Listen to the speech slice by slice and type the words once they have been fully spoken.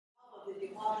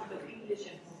English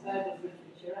and Comparative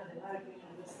Literature at the American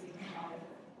University in Chicago,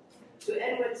 to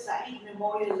Edward Said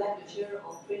Memorial Lecture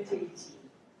of 2018.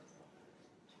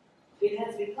 It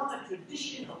has become a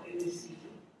tradition of AUC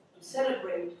to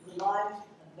celebrate the life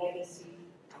and legacy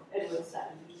of Edward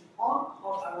Said on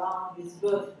or around his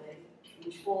birthday,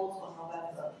 which falls on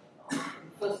November,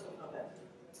 the 1st of November.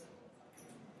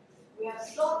 We have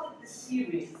started this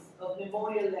series of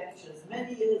memorial lectures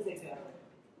many years ago.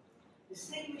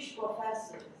 Distinguished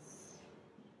professors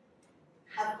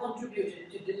have contributed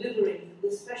to delivering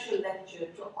this special lecture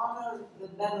to honor the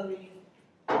memory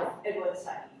of Edward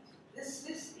Said. This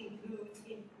list includes,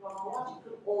 in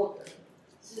chronological order,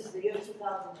 since the year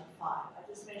 2005. I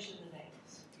just mentioned the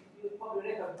names. You probably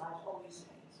recognize all these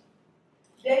names.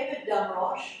 David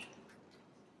Damrosch,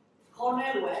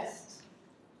 Cornel West,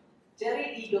 Terry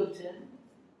Eagleton,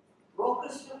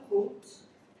 Rochester Hoot,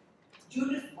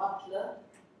 Judith Butler,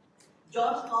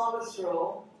 John Carlos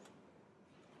Rowe,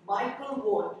 Michael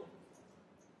Wood,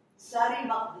 Sari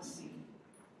Makdisi,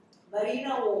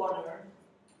 Marina Warner,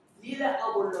 Lila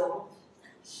Abulot,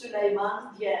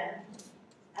 Sulaiman Dian,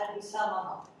 and Usama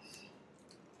Mahmoud.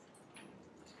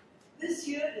 This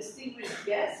year's distinguished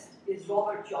guest is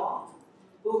Robert Young,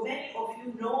 who many of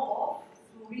you know of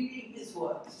through reading his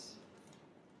works.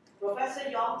 Professor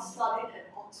Young studied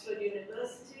at Oxford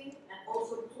University and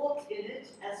also taught in it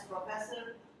as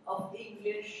Professor of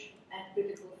English and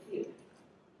Critical Theory.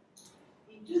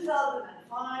 In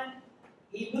 2005,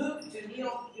 he moved to New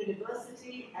York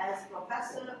University as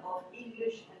Professor of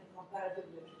English and Comparative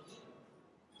Literature.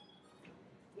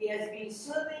 He has been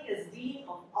serving as Dean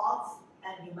of Arts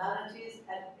and Humanities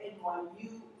at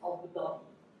NYU Abu Dhabi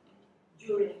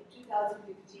during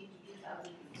 2015 to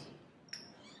 2018.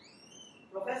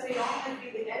 Professor Young has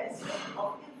been the editor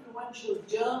of influential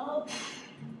journals,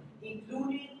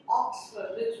 including Oxford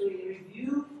Literary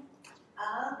Review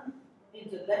and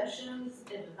Interventions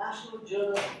in the National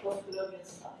Journal of Postcolonial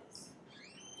Studies.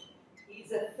 He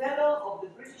is a fellow of the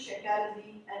British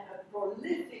Academy and a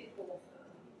prolific author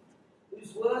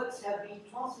whose works have been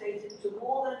translated to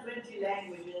more than 20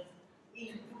 languages,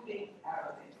 including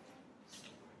Arabic.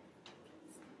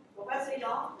 Professor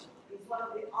Young is one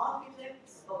of the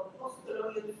architects of the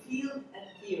postcolonial field and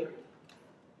theory.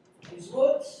 His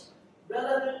works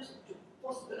relevant to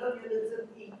postcolonialism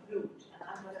include, and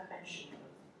I'm going to mention them,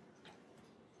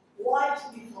 White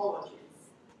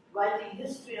Mythologies, Writing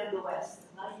History of the West,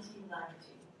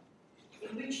 1990, in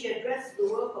which he addressed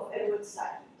the work of Edward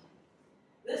Said.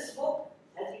 This book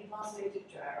has been translated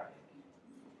to Arabic.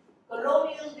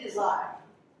 Colonial Desire,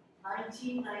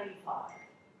 1995.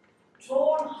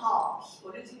 Torn Hearts,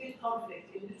 Political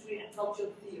Conflict in Literary and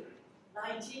Cultural Theory,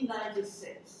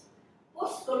 1996.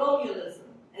 Postcolonialism,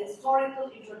 A Historical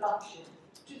Introduction,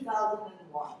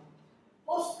 2001.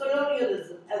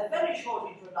 Postcolonialism, A Very Short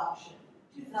Introduction,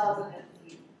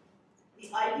 2003.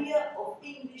 The Idea of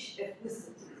English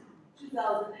Ethnicity,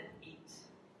 2008.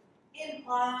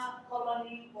 Empire,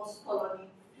 Colony, Postcolony,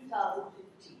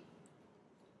 2015.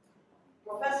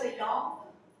 Professor Young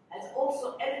has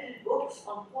also edited books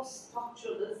on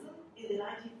post-structuralism in the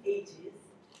 1980s,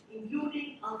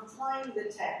 including Untying the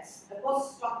Text, A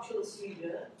Post-Structuralist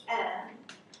Reader, and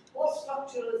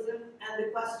Post-Structuralism and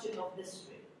the Question of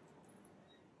History.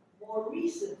 More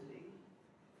recently,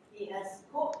 he has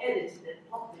co-edited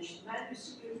and published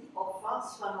manuscript of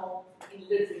Frantz Fanon in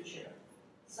Literature,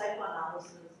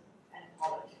 Psychoanalysis, and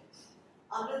Politics,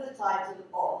 under the title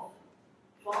of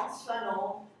Frantz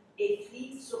Fanon,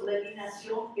 Écrit sur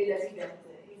l'aliénation et la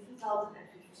liberté, in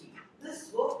 2015. This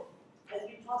book has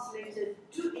been translated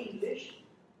to English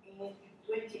in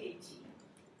 2018.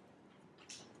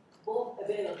 Both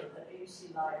available at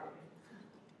AUC Library.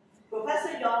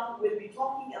 Professor Young will be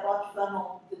talking about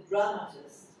Fanon, the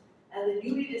dramatist, and the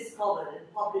newly discovered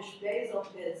and published plays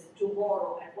of his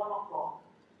tomorrow at 1 o'clock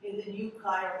in the new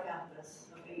Cairo campus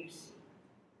of AUC.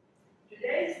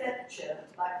 Today's lecture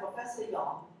by Professor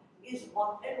Young is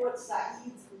on Edward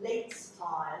Said's late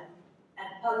style and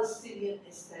Palestinian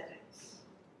aesthetics.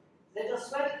 Let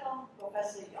us welcome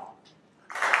Professor Young.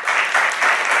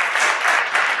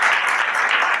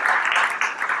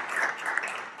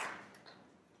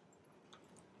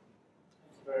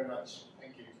 Thank you very much.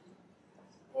 Thank you.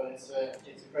 Well, it's a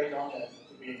great honor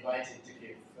to be invited to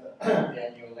give the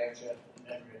annual lecture in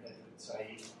memory of Edward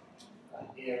Said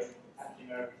here at the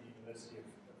American University of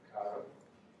Cairo.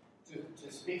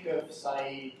 To speak of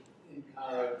Said in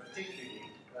Cairo particularly,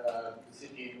 the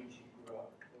city in which he grew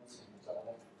up,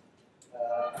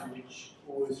 and which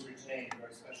always retained a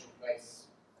very special place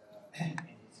in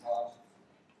his heart,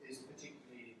 is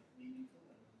particularly meaningful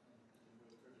and a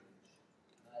real privilege.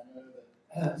 And I know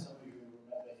that some of you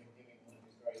remember him giving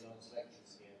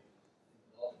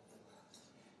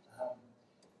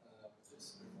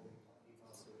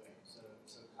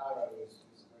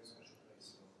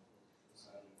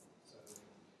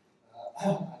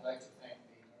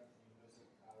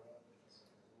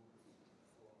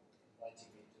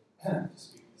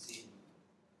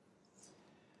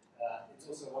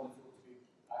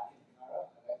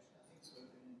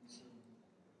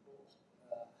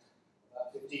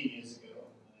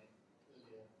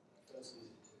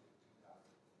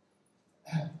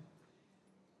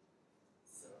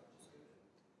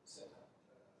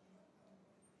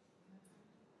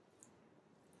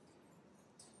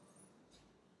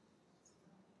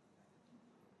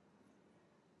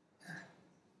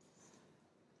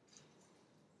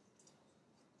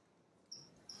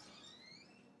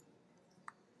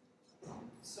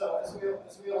So, as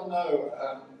we all know,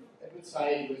 Edward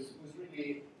Said was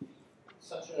really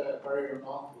such a very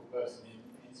remarkable person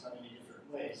in so many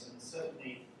different ways, and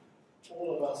certainly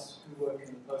all of us who work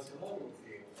in the post-colonial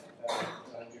field, as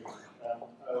I do,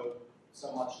 owe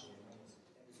so much to him, almost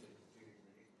everything to him,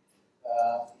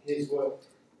 really. His work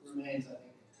remains, I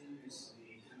think,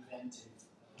 continuously inventive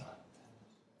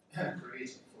and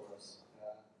creative for us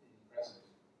in the present.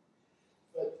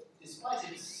 But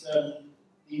despite its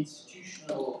the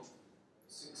institutional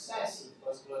success of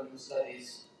post-colonial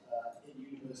studies in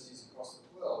universities across the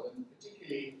world, and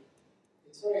particularly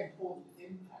its very important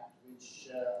impact, which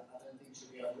I don't think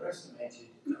should be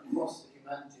underestimated, across the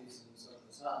humanities and the social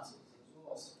sciences. There's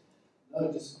almost no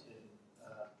discipline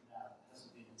now that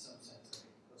hasn't been, in some sense,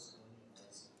 I think, post-colonial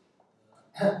based,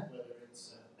 whether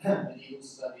it's medieval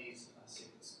studies,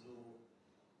 classics, law,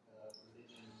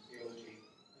 religion, theology.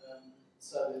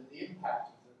 So the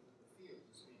impact of the field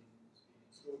has been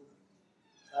extraordinary.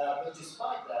 But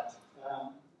despite that,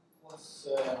 what's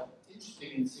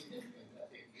interesting and significant, I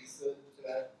think, is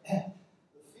that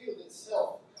the field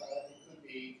itself, it could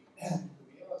be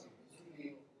argued, has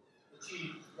really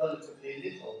achieved relatively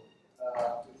little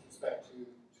with respect to the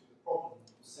problem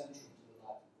central to the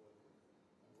life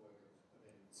and work of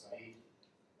Edward Said.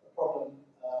 A problem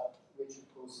which, of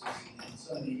course, is in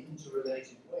so many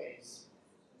interrelated ways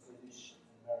British and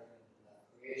American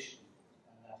creation,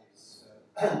 and that is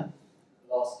the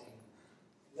lasting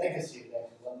legacy of their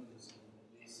colonialism in the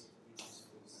Middle East, which is,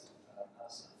 of course,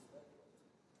 Palestine.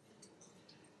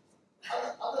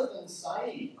 Other than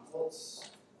Said, what's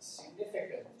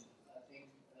significant, I think,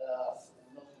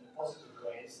 not in a positive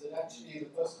way, is that actually the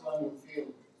post-colonial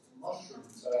field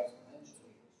mushroomed so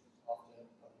exponentially after the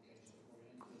publication of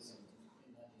Orientalism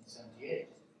in 1978.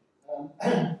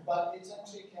 But it's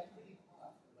actually kept pretty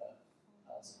quiet about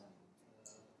Palestine,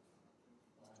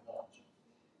 by and large.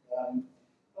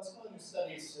 Post-colonial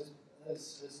studies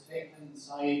has taken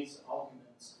Said's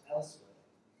arguments elsewhere,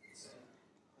 you could say,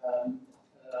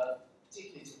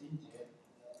 particularly to India,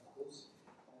 of course,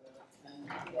 and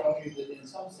he argued that in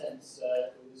some sense,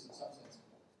 it was in some sense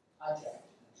hijacked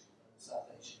actually by the South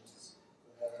Asians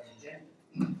for their own agenda.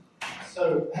 So,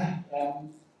 and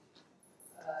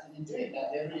in doing that,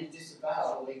 they really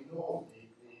disavowed or ignored the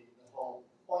whole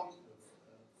point of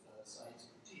Said's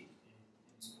critique in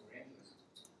Orientalism.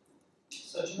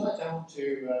 So tonight I want to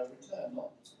return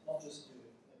not just to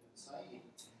Edward Said,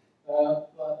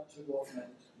 but to what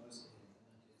meant most of him,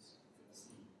 and that is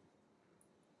Palestine.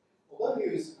 Although he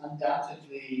was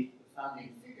undoubtedly the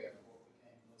founding figure of what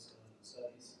became post-colonial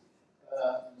studies,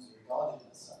 and was regarded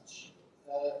as such,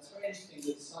 it's very interesting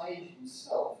that Said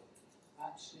himself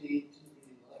actually didn't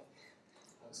really like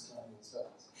post-colonial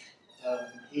studies.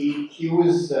 He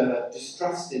always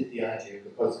distrusted the idea of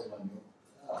the post-colonial.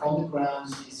 On the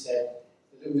grounds, he said,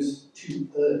 that it was too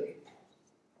early.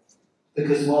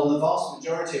 Because while the vast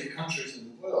majority of countries in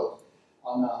the world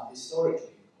are now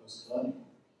historically post-colonial,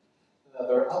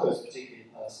 there are others, particularly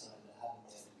Palestine, that haven't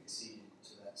yet acceded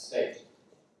to that state.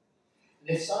 And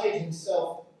if Said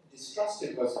himself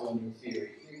distrusted post-colonial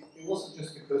theory, it wasn't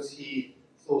just because he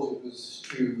thought it was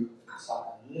too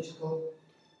psychoanalytical,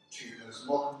 too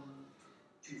postmodern,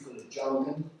 too full of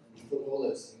jargon, and he thought all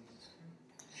those things.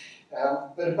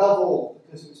 But above all,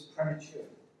 because it was premature,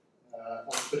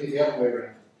 or to put it the other way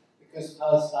around, because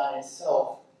Palestine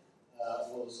itself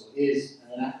was or is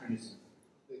an anachronism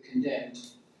that condemned,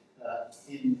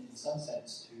 in some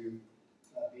sense, to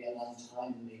be an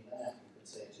untimely man, you could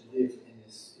say, to live in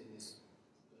this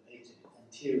belated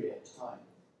anterior time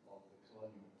of the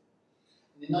colonial.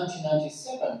 And in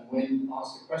 1997, when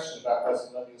asked a question about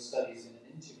post-colonial studies in an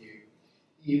interview,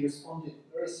 he responded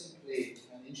very simply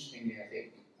and interestingly, I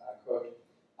think, quote,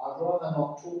 I'd rather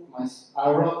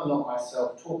not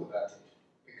myself talk about it,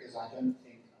 because I don't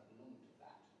think I belong to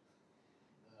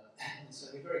that. And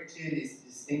so he very clearly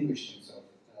distinguished himself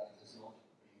as not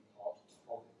being part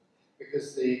of it,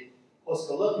 because the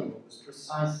post-colonial was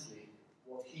precisely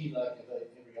what he, like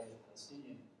every other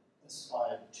Palestinian,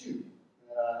 aspired to,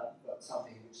 but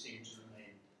something which seemed to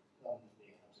remain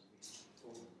permanently out of reach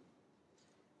for him.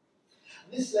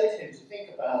 And this led him to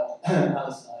think about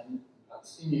Palestine and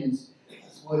Palestinians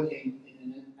as working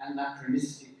in an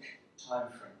anachronistic time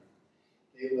frame.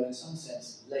 They were in some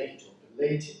sense late or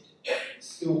belated,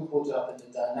 still caught up in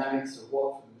the dynamics of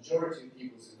what, for the majority of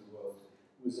peoples in the world,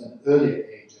 was an earlier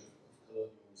age of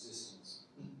colonial resistance.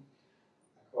 I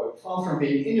quote, far from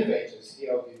being innovators, he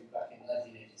argued back in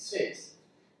 1986,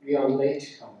 we are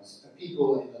latecomers, a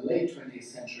people in the late 20th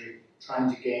century trying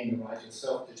to gain the right of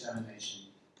self-determination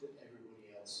that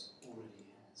everybody else already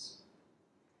has.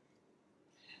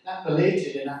 That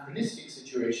belated anachronistic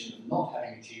situation of not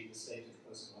having achieved the state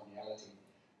of postcoloniality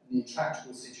and the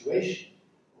intractable situation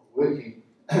of working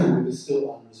with the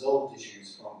still unresolved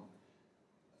issues from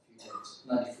a few dates,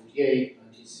 1948,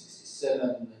 1967,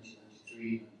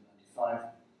 1993, 1995,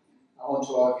 I want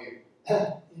to argue,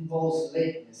 involves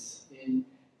lateness in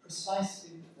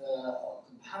precisely a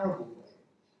comparable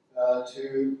way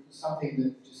to something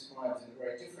that describes in a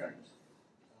very different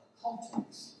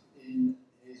context in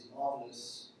his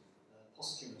marvelous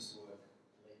posthumous work,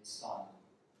 Late Style.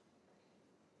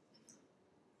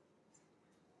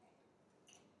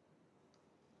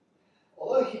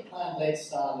 Although he planned Late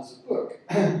Style as a book,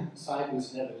 Said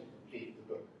was never to complete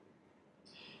the book.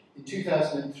 In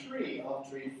 2003,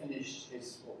 after he finished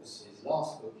what was his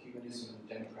last book, Humanism and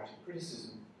Democratic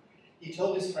Criticism, he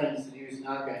told his friends that he was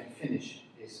now going to finish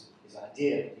his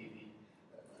idea that he'd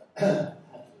had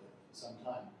for some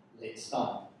time, Late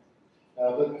Style.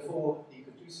 But before he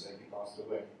could do so, he passed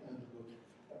away, and the book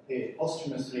appeared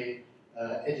posthumously,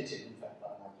 edited, in fact, by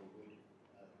Michael Wood,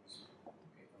 who's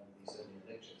one of these earlier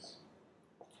lectures.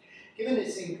 Given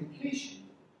its incompletion,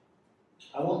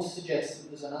 I want to suggest that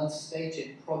there's an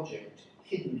unstated project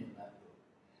hidden in that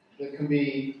book that can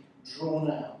be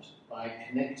drawn out by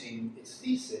connecting its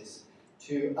thesis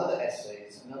to other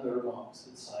essays and other remarks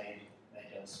that Said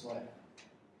made elsewhere.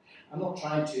 I'm not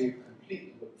trying to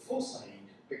complete the book for Said,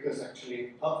 because actually,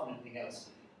 apart from anything else,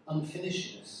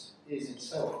 unfinishedness is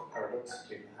itself,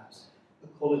 paradoxically perhaps, the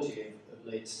quality of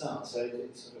Late Style. So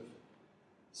it's sort of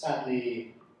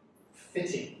sadly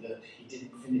fitting that he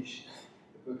didn't finish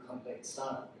the book on Late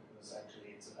Style, because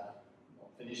actually it's about not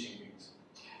finishing things.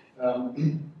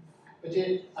 But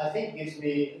it, I think,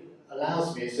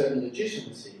 allows me a certain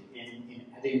legitimacy in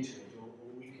adding to it or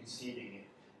reconceiving it,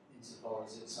 insofar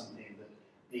as it's something that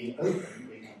being open,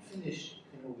 being unfinished,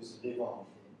 can always live on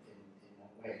in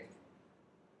that way.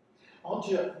 I want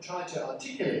to try to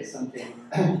articulate something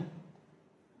that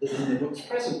in the book's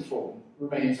present form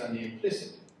remains only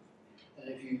implicit. And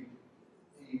if you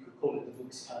could call it the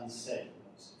book's unsaid,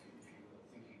 if you were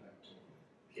thinking back to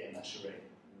Pierre Macheret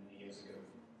many years ago.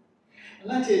 And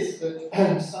that is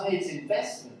that Said's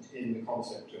investment in the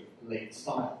concept of Late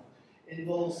Style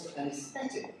involves an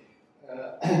aesthetic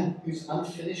whose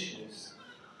unfinishedness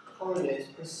correlates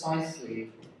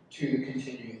precisely to the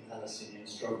continuing Palestinian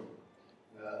struggle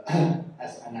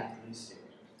as anachronistic,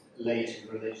 late in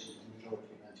relation to the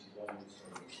majority of anti-colonial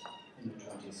struggles in the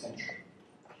 20th century.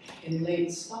 In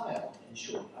Late Style, in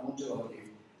short, I want to argue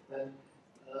that,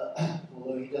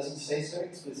 although he doesn't say so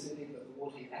explicitly, but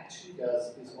what he actually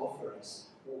does is offer us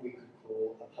what we could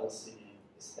call a Palestinian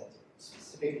aesthetic,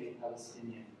 specifically a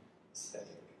Palestinian aesthetic.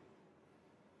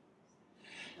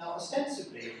 Now,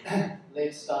 ostensibly,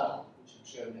 Late Style, which I'm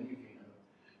sure many of you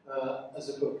know,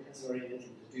 as a book has very little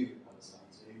to do with Palestine,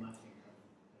 so you might think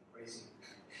I'm crazy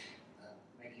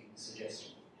making the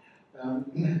suggestion.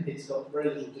 It's got very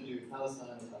little to do with Palestine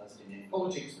and Palestinian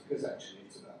politics, because actually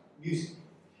it's about music.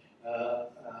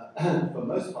 For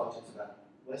most part, it's about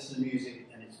Western music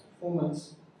and its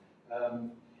performance.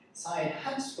 Said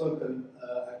had spoken,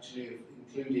 actually, of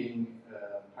including,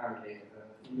 apparently,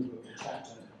 in the book, a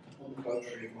chapter on the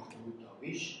poetry of Mahmoud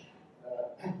Darwish.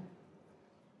 There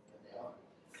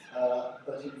they are.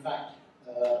 But in fact,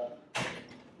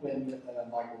 when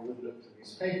Michael Wood looked at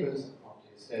his papers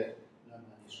after his death, no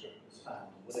manuscript was found.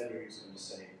 Whatever he was going to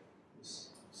say was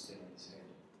still in his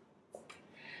head.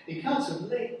 The accounts of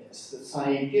lateness that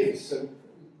Said gives so,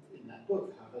 in that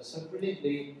book, however, so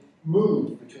brilliantly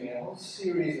move between a whole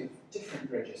series of different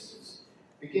registers,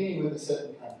 beginning with a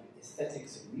certain kind of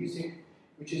aesthetics in music,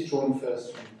 which is drawn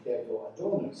first from Theodor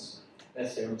Adorno's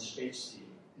essay on Spätstil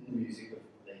in the music of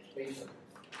late Beethoven.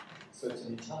 So it's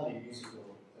an entirely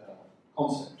musical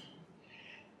concept.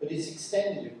 But it's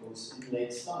extended, of course, in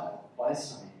Late Style by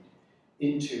Said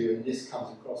into, and this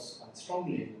comes across quite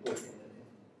strongly in the book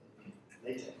in the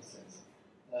later essays,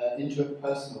 into a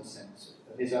personal sense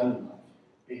of his own life,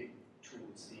 being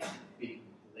towards the end, being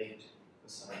late for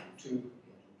Said too,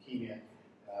 leukemia,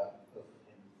 of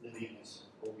him living, as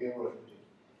Paul Gilroy put it,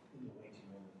 in the waiting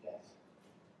room of death.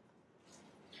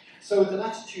 So the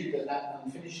latitude that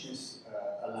unfinishedness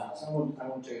allows, I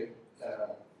want to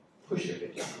push a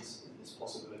bit in this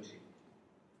possibility.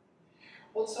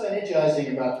 What's so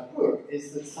energizing about the book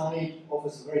is that Said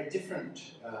offers a very different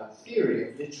theory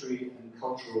of literary and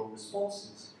cultural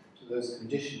responses to those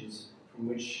conditions from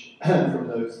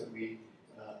those that we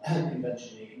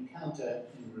conventionally encounter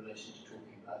in relation to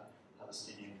talking about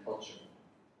Palestinian culture.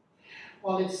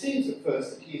 While it seems at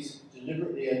first that he's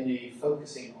deliberately only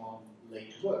focusing on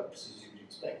late works, as you'd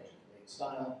expect, Late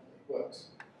Style, late works,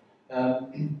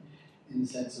 in the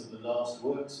sense of the last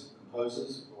works of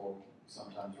composers or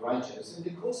sometimes writers. In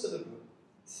the course of the book,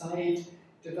 Said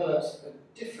develops a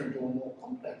different or more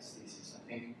complex thesis, I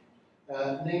think,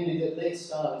 namely that late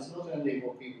style is not only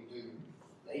what people do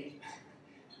late,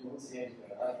 towards the end of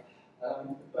their life,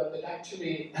 but that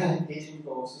actually it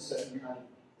involves a certain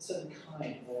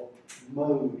kind or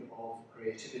mode of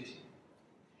creativity.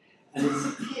 And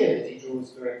it's here that he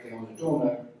draws directly on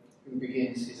Adorno, who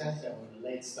begins his essay on the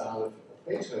late style of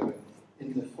Beethoven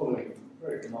in the following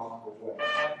very remarkable way.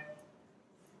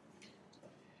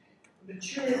 The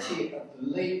maturity of the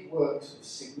late works of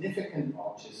significant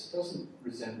artists doesn't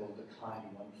resemble the kind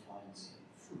one finds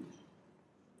in fruit.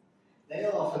 They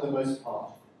are, for the most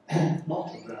part,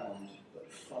 not round,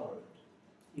 but furrowed,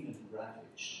 even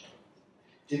ravaged.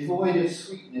 Devoid of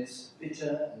sweetness,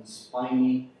 bitter and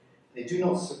spiny, they do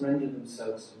not surrender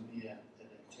themselves to mere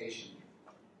delectation.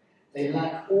 They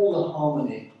lack all the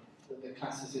harmony that the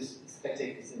classicist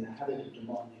aesthetic is in the habit of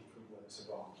demanding from works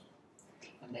of art.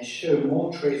 And they show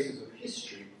more traces of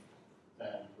history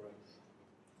than growth.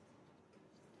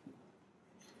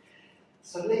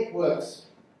 So late works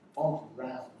aren't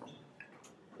round,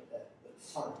 but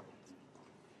furrowed,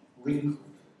 wrinkled.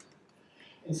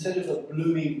 Instead of a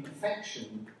blooming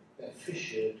perfection, they're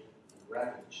fissured and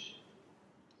ravaged.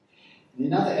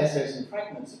 In other essays and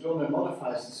fragments, Adorno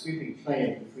modifies the sweeping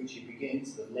claim with which he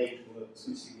begins the late works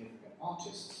of significant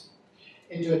artists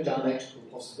into a dialectical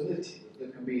possibility that there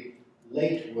can be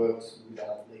late works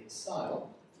without late style,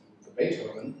 even for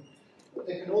Beethoven, but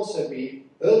there can also be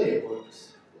earlier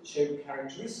works that show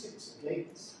characteristics of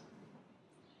lateness.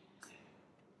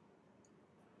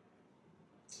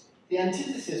 The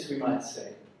antithesis, we might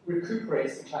say,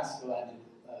 recuperates the classical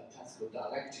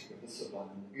dialectic of the sublime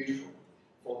and the beautiful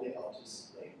for the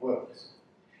artist's late works.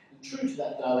 And true to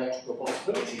that dialectical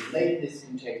possibility, lateness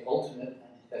can take alternate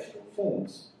antithetical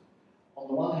forms. On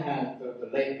the one hand, there are the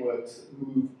late works that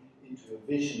move into a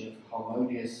vision of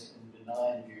harmonious and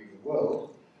benign view of the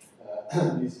world.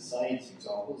 These are Said's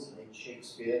examples: late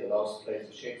Shakespeare, the last plays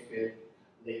of Shakespeare,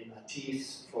 late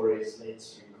Matisse, Fauré's late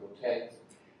string quartet,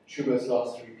 Schubert's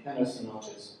last three piano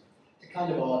sonatas, the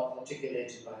kind of art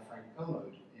articulated by Frank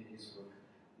Comode in his book,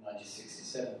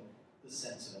 1967, The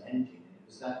Sense of an Ending. And it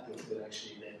was that book that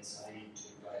actually led Said to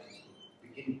write his book,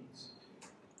 Beginnings,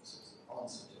 as an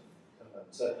answer to Comode.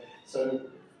 So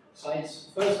Said's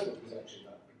first book was actually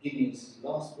about beginnings. His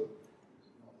last book,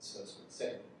 not his first book,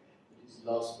 second, but his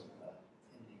last book about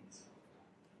endings.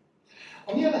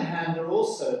 On the other hand, there are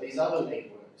also these other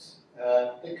late works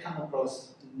that come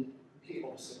across in the complete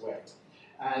opposite way,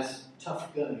 as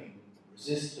tough-going,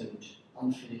 resistant,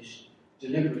 unfinished,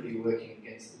 deliberately working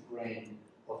against the grain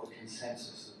of the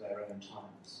consensus of their own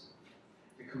times.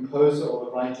 The composer or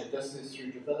the writer does this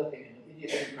through developing an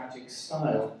idiosyncratic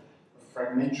style of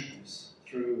fragmentariness,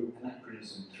 through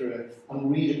anachronism, through an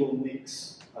unreadable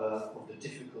mix of the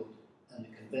difficult and the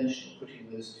conventional,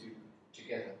 putting those two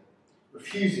together,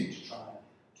 refusing to try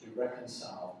to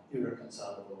reconcile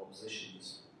irreconcilable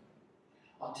oppositions.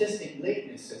 Artistic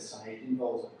lateness, says Said,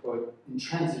 involves, I quote,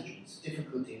 intransigence,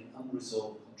 difficulty, and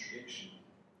unresolved contradiction.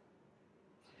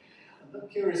 And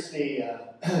curiously,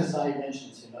 Said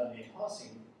mentions him only in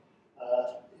passing.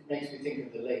 It makes me think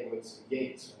of the late works of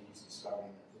Yeats when he's describing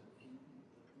that.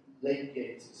 Late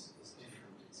Yeats is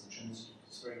difficult, it's intransigent.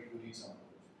 It's a very good example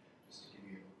of, just to give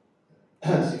you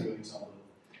a single example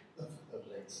of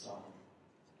late style.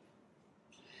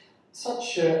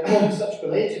 Such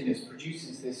belatedness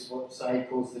produces this, what Said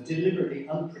calls the deliberately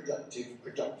unproductive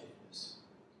productiveness,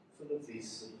 full of these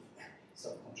sort of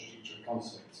self-contradictory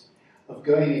concepts of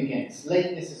going against.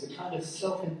 Lateness is a kind of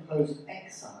self-imposed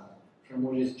exile from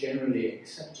what is generally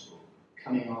acceptable,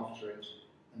 coming after it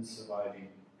and surviving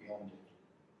beyond it.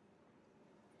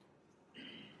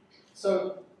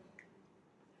 So,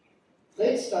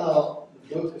 late style,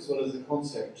 the book as well as the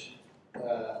concept,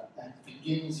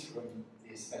 begins from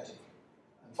the aesthetic.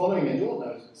 And following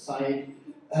Adorno, Said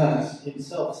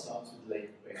himself starts with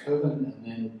late Beethoven, and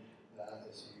then,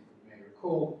 as you may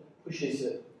recall, pushes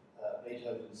at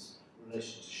Beethoven's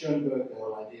relation to Schoenberg. The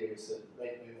whole idea is that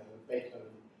late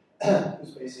Beethoven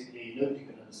was basically, nobody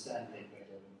could understand late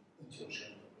Beethoven until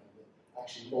Schoenberg. And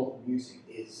actually, modern music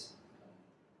is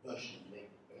a version of late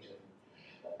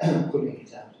Beethoven, pulling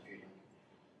it out, if you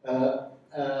like.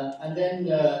 And then,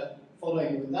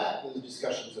 following with that, there's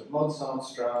discussions of Mozart,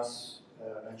 Strauss,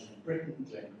 Benjamin Britten,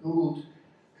 Glenn Gould,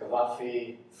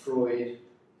 Cavafy, Freud.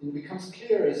 And it becomes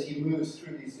clear as he moves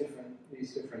through these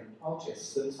different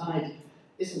artists that Said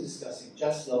isn't discussing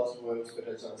just last works, but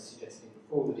as I was suggesting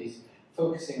before, that he's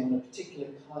focusing on a particular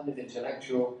kind of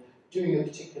intellectual, doing a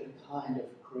particular kind of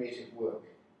creative work,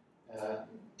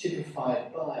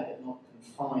 typified by but not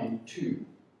confined to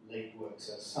late works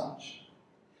as such.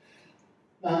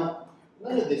 Now,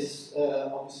 none of this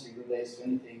obviously relates to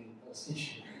anything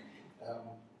Palestinian,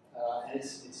 and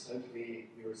it's totally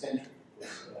Eurocentric, of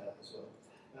course, as well.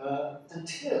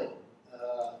 Until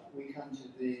we come to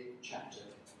the chapter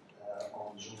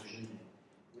on Jean Genet,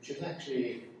 which was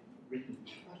actually written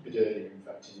quite a bit earlier, in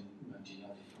fact, in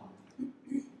 1995.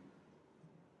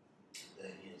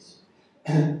 There he is,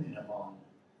 in Amman,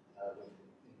 in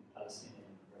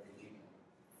Palestinian refugee camp.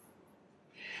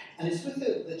 And it's with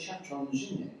the chapter on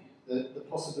Genet that the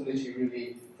possibility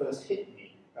really first hit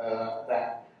me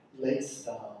that late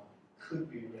style could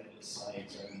be read as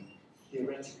Said's own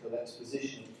theoretical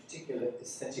exposition of a particular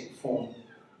aesthetic form,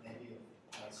 maybe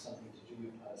of something to do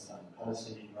with Palestine,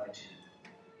 Palestinian writing.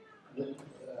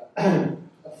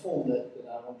 A form that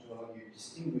I want to argue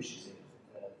distinguishes it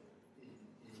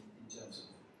in terms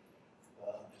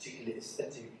of particular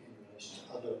aesthetic in relation to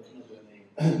other, not only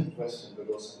Western but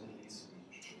also Middle Eastern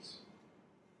literatures.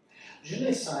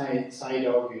 Genet, Said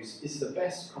argues, is the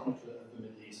best chronicler of the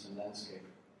Middle Eastern landscape.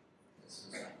 This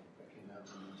was back in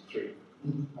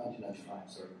 1995,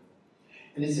 sorry.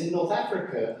 And it's in North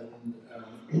Africa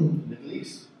and the Middle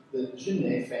East that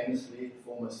Genet, famously the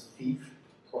foremost thief,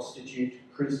 prostitute,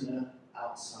 prisoner,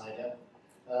 outsider,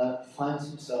 finds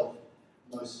himself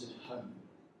most at home,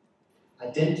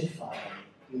 identifying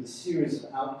with a series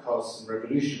of outcasts and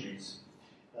revolutionaries,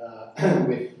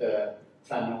 with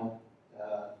Fanon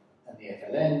and the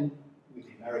FLN, with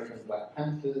the American Black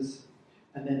Panthers,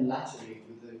 and then latterly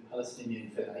with the Palestinian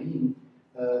Fedayeen,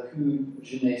 who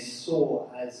Genet saw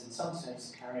as, in some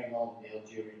sense, carrying on the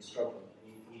Algerian struggle.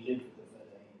 He lived with the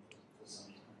Fedayeen for some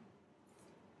time.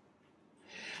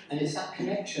 And it's that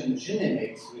connection that Genet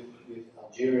makes with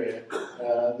Algeria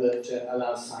that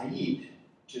allows Said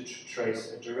to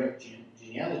trace a direct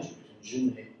genealogy between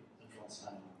Genet and Frantz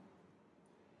Fanon.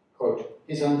 Quote,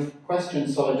 his unquestioned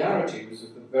solidarity was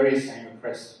with the very same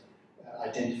oppressed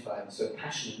identified and so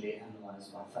passionately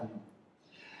analysed by Fanon.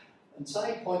 And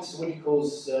Said points to what he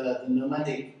calls the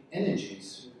nomadic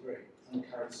energies, very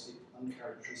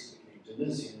uncharacteristically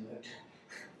Deleuzian note,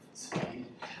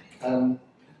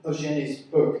 of Genet's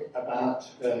book about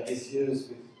his years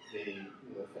with the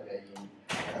Fedayeen,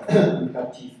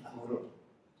 Captif Amoureux,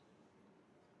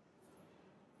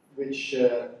 which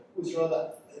was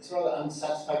rather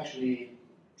unsatisfactorily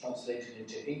translated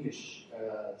into English,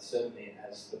 certainly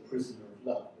as the prisoner of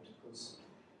love, but of course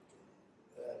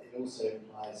it also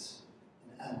implies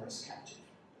an amorous captive.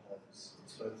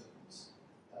 It's both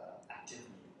active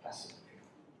and passive.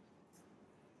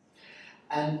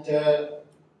 And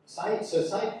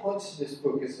Said points to this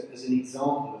book as an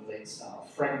example of late style,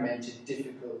 fragmented,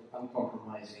 difficult,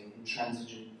 uncompromising,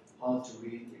 intransigent, hard to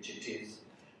read, which it is,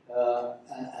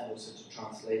 and also to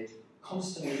translate,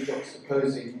 constantly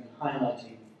juxtaposing and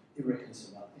highlighting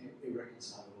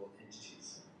irreconcilable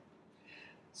entities.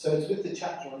 So it's with the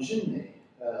chapter on Genet,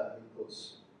 who of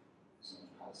course is not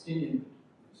Palestinian, but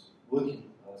was working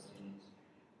with Palestinians,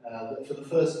 that for the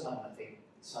first time, I think,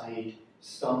 Said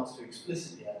starts to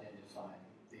explicitly identify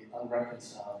the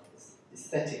unreconciled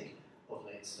aesthetic of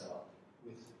late style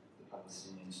with the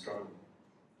Palestinian struggle.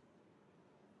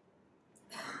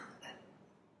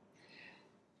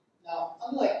 Now,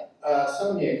 unlike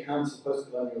so many accounts of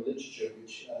post-colonial literature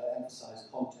which emphasize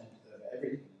content over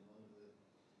everything, one of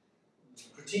the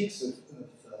critiques of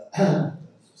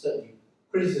certainly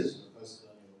criticism of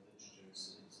post-colonial literature is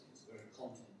it's very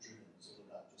content-driven. It's all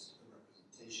about just a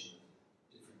representation of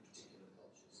different particular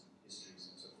cultures and histories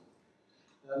and so forth.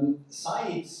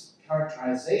 Said's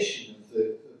characterization of the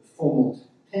formal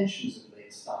tensions of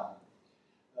late style,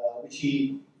 which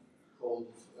he called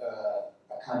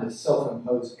a kind of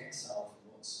self-imposed exile from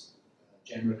what's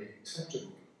generally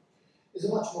acceptable, is a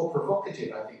much more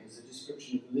provocative, I think, as a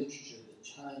description of the literature that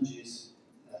challenges,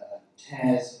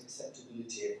 tears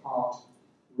acceptability apart,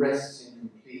 rests in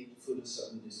complete, full of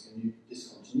sudden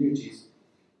discontinuities,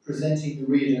 presenting the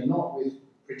reader not with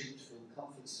predictable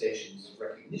comfort stations of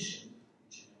recognition,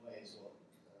 which in a way is what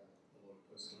a lot of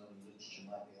post-colonial literature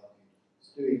might be argued is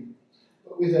doing,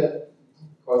 but with a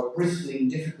quite bristling,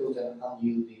 difficult and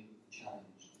unyielding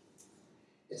challenge.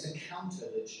 It's a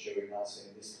counter-literature, we might say,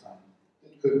 of this kind,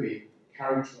 that could be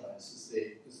characterized as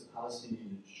the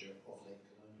Palestinian literature of late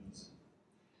colonialism.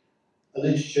 A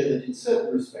literature that in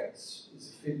certain respects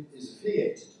is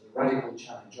affiliated to the radical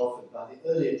challenge offered by the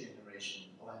earlier generation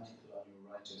of anti-colonial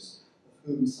writers, of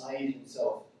whom Said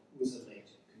himself was a late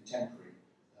contemporary.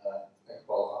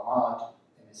 Iqbal Ahmad,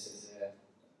 Aimé Césaire,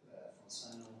 Frantz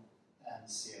Fanon, and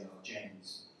C.L.R. James.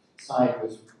 Said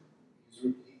was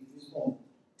born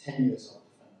 10 years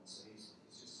after Fanon, so he's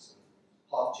just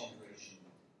half-generation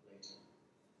later.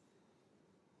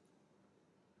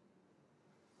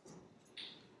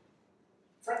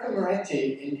 Franco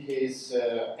Moretti, in his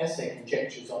essay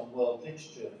Conjectures on World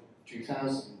Literature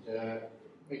 2000,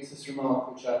 makes this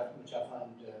remark which I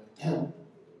find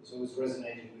has always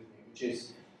resonated with me, which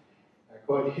is,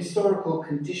 quote, historical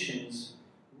conditions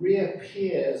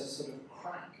reappear as a sort of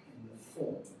crack in the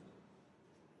form.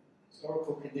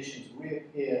 Historical conditions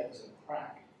reappear as a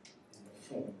crack in the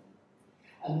form.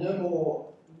 And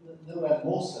nowhere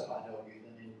more so, I'd argue,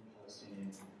 than in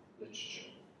Palestinian literature.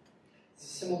 It's a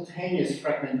simultaneous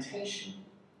fragmentation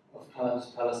of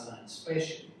Palestine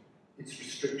spatially, its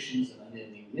restrictions and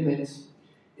unending limits,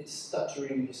 its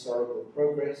stuttering historical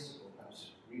progress, or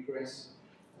perhaps regress,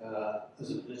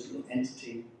 as a political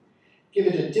entity, give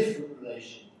it a different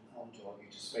relation, I want to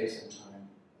argue, to space and time,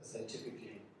 as they're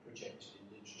typically projected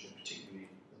in literature, particularly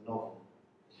the novel.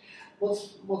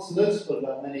 What's noticeable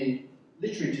about many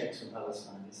literary texts from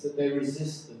Palestine is that they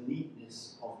resist the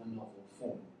neatness of the novel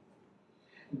form.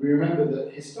 And we remember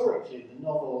that historically the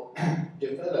novel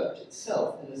developed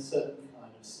itself in a certain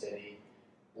kind of steady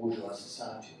bourgeois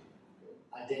society,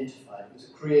 identified as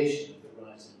a creation of the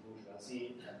rise of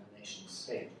bourgeoisie and the nation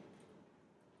state.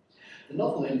 The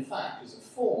novel, in fact, as a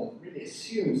form, really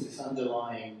assumes this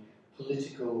underlying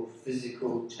political,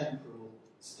 physical, temporal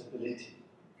stability.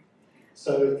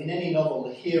 So in any novel,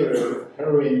 the hero or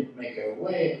heroine may go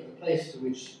away, but the place from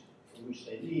which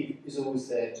they leave is always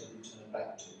there to return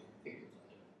back to. Think of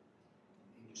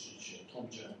English literature, Tom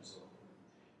Jones, or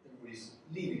everybody's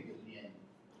leaving, but in the end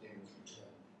they will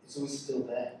return. It's always still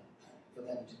there for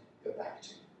them to go back to.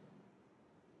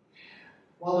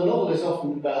 While the novel is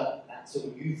often about that sort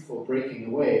of youthful breaking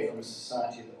away from a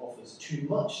society that offers too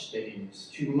much steadiness,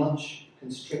 too much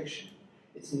constriction,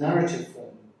 its narrative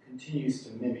form continues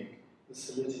to mimic the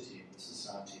solidity of the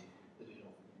society that it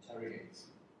often interrogates.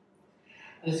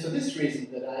 And it's for this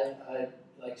reason that I'd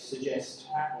like to suggest,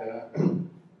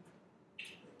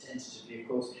 tentatively of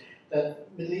course,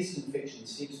 that Middle Eastern fiction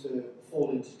seems to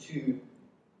fall into two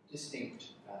distinct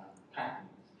patterns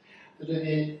that are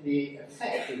the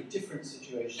effect of different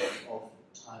situations of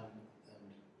time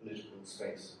and political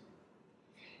space.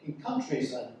 In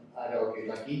countries, I'd argue,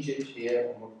 like Egypt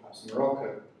here, or perhaps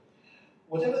Morocco,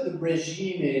 whatever the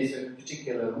regime is at a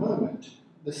particular moment,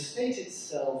 the state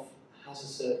itself has a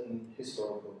certain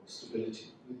historical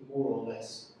stability, with more or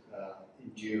less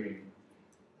enduring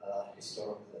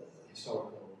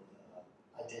historical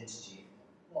identity.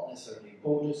 Not necessarily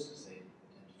borders, because they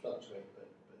tend to fluctuate, but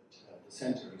the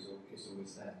centre is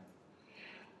always there.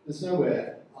 There's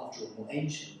nowhere, after all, more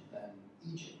ancient than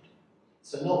Egypt.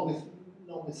 So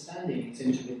notwithstanding its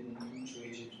intermittent,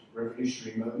 punctuated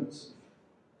revolutionary moments,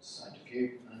 side of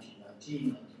view,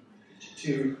 1919,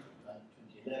 1952,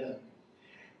 2011,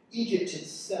 Egypt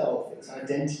itself, its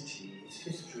identity, its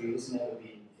history has never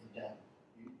been in doubt.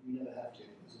 You never have to,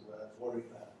 as it were, worry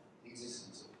about the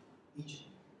existence of Egypt.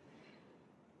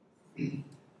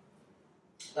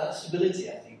 That stability,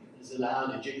 I think, has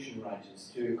allowed Egyptian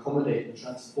writers to accommodate and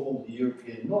transform the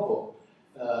European novel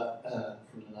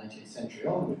from the 19th century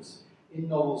onwards in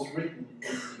novels written in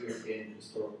the European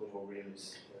historical or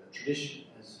realist tradition,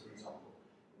 as, for example,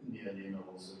 in the earlier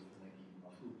novels of Naguib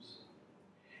Mahfouz.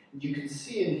 And you can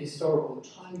see in the historical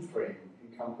time frame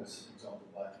encompassed, for example,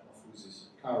 by Mahfouz's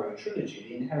Cairo trilogy,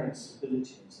 the inherent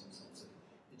stability, in some sense, of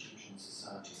Egyptian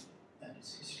society and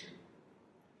its history.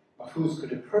 Mahfouz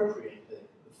could appropriate the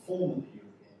form of the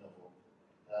European novel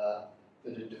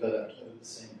that had developed over the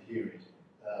same period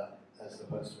as the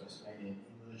post-Westphalian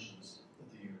emergence of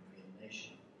the European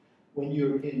nation, when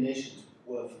European nations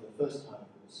were, for the first time,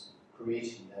 of course,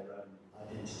 creating their own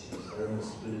identities, their own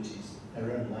stabilities,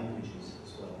 their own languages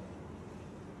as well.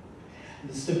 And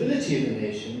the stability of the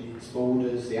nation, its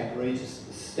borders, the apparatus of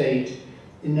the state,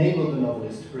 enabled the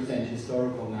novelist to present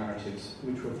historical narratives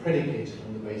which were predicated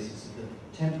on the basis of the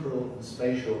temporal and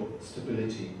spatial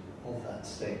stability of that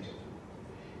state.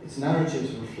 Its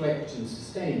narratives reflect and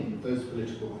sustain those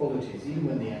political qualities, even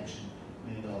when the action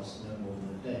may last no more than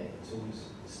a day. It's always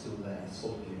still there,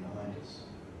 solidly behind us.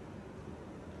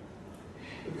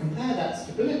 But compare that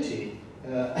stability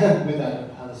with that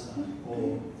of Palestine,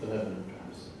 or the Lebanon,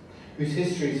 perhaps, whose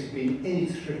histories have been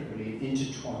inextricably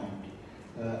intertwined.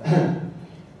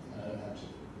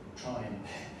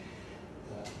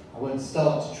 I won't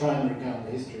start to try and recount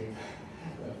the history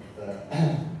of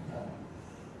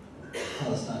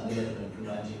Palestine and Lebanon from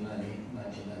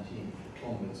 1919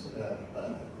 onwards, but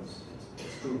of course it's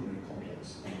extraordinarily complex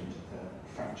and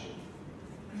fractured.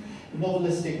 The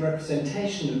novelistic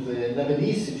representation of the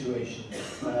Lebanese situation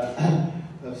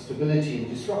of stability and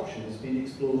disruption has been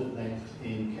explored at length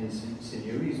in Ken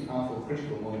Signori's powerful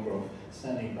critical monograph,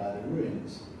 Standing by the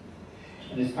Ruins,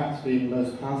 and is perhaps been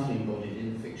most powerfully embodied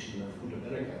in the fiction of Huda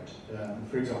Barakat,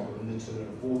 for example, in The Tiller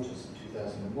of Waters in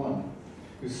 2001,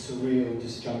 whose surreal,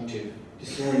 disjunctive,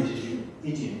 disoriented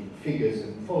idiom figures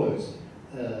and follows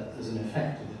as an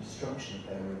effect of the destruction of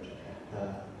Beirut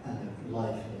and of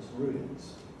life in its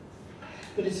ruins.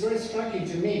 But it's very striking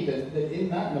to me that in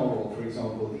that novel, for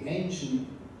example, the ancient,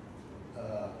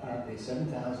 apparently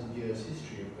 7,000 years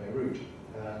history of Beirut,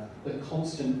 the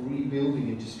constant rebuilding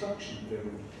and destruction of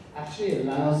Beirut, actually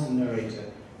allows the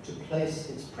narrator to place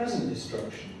its present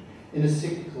destruction in a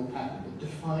cyclical pattern that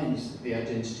defines the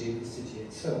identity of the city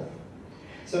itself.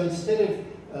 So instead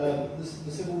of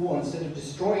the Civil War, instead of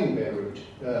destroying Beirut,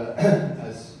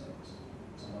 as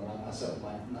someone like myself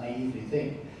might naively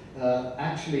think,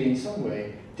 actually in some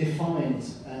way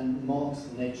defines and marks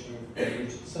the nature of Beirut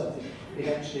itself. It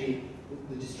actually,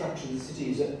 the destruction of the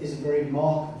city is a very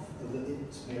mark of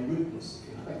its Beirutness, if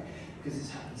you like, because it's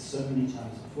happened so many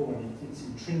times before and it's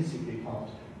intrinsically part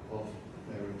of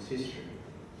Beirut's history.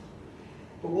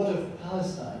 But what of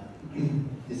Palestine,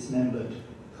 dismembered,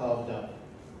 carved up,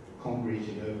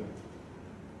 concreted over?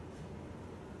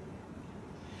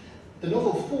 The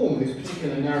novel form, whose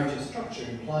particular narrative structure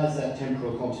implies that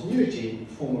temporal continuity in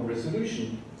form of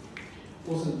resolution,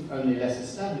 wasn't only less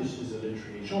established as a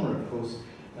literary genre, of course,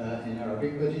 in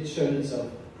Arabic, but it's shown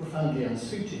itself profoundly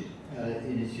unsuited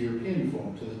in its European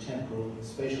form to the temporal and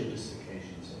spatial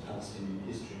dislocations of Palestinian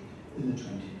history in the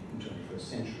 20th and 21st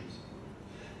centuries.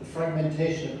 The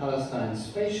fragmentation of Palestine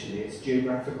spatially, its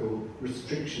geographical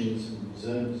restrictions and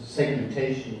zones,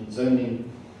 segmentation and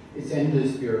zoning, its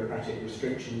endless bureaucratic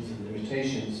restrictions and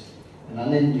limitations, and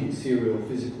unending serial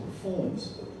physical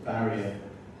forms of barrier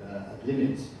at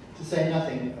limits, to say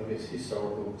nothing of its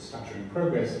historical stuttering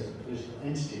progress as a political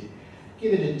entity,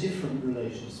 give it a different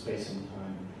relation to space and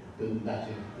time than that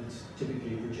that's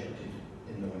typically projected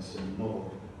in the Western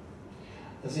novel.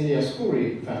 As Ilyas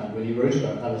Khoury found when he wrote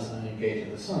about Palestine in Gate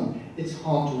of the Sun, it's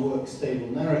hard to work stable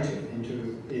narrative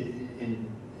in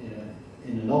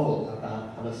a novel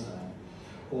about Palestine.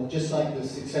 Or just like the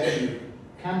succession of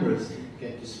cameras that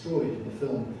get destroyed in the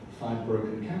film Five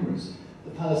Broken Cameras,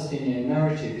 the Palestinian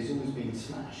narrative is always being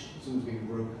smashed, it's always being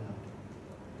broken up.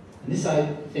 And this, I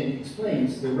think,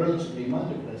 explains the relatively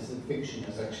minor place that fiction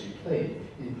has actually played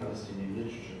in Palestinian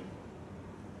literature.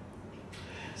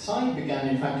 Said began,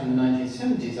 in fact, in the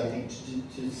 1970s, I think,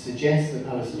 to suggest that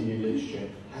Palestinian literature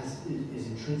is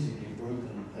intrinsically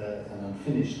broken and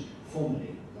unfinished,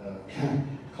 formally,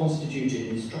 constituted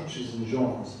in structures and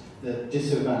genres that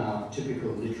disavow typical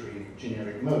literary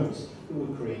generic modes that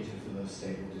were created for those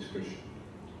stable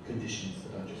conditions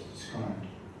that I just described.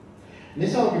 And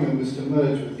this argument was to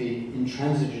merge with the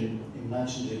intransigent,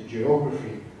 imaginative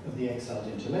geography of the exiled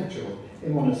intellectual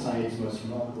in one of Said's most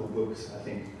remarkable books, I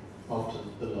think, After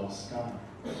the Last Sky,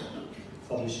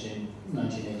 published in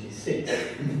 1986.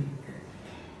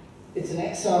 It's an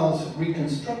exile's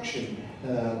reconstruction,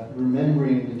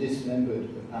 remembering the dismembered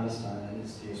of Palestine and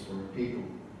its diaspora people.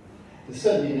 There's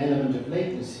certainly an element of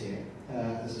lateness here,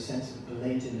 as a sense of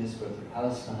belatedness both of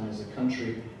Palestine as a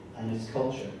country and its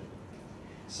culture.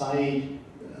 Said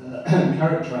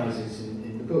characterizes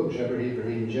in the book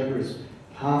Ibrahim Jebri's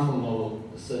powerful novel,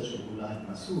 The Search of Ghulam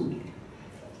Masood,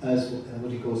 as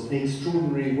what he calls an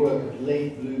extraordinary work of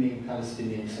late-blooming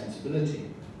Palestinian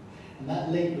sensibility. And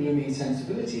that late-blooming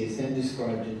sensibility is then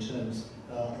described in terms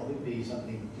of it being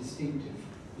something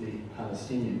distinctively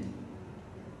Palestinian.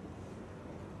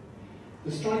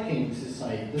 The striking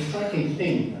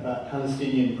thing about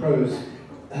Palestinian prose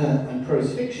and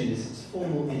prose fiction is its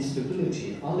formal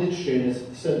instability. Our literature, in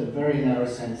a certain very narrow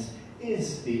sense,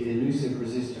 is the elusive,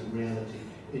 resistant reality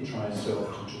it tries so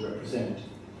often to represent.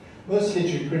 Most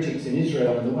literary critics in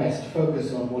Israel and the West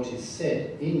focus on what is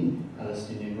said in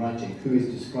Palestinian writing, who is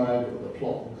described, or the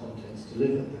plot and contents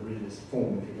delivered, the realist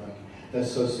form, if you like, their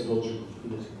sociological,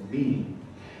 political meaning.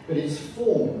 But it's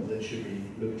form that should be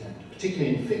looked at.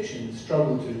 Particularly in fiction, the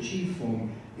struggle to achieve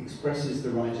form expresses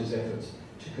the writer's efforts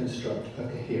to construct a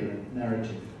coherent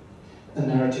narrative. A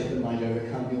narrative that might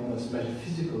overcome the almost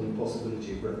metaphysical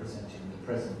impossibility of representing the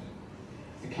present.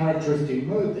 The characteristic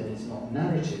mode, then, is not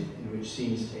narrative, in which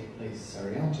scenes take place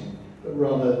seriatim, but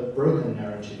rather broken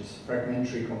narratives,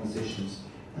 fragmentary compositions,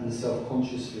 and the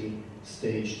self-consciously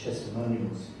staged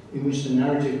testimonials, in which the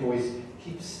narrative voice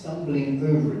keeps stumbling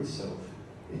over itself,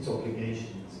 its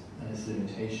obligations, and its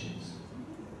limitations.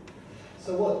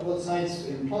 So what Said's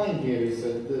implying here is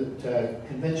that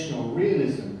conventional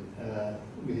realism,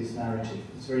 with his narrative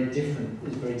is very different,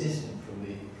 is very distant from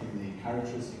the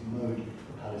characteristic mode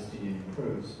of Palestinian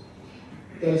prose.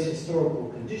 Those historical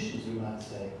conditions, we might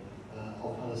say,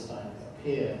 of Palestine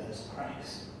appear as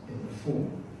cracks in the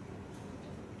form.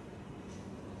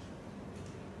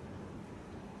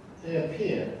 They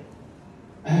appear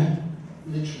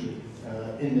literally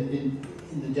in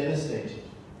the devastated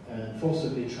and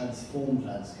forcibly transformed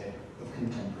landscape of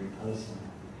contemporary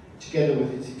Palestine, together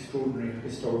with its extraordinary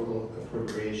historical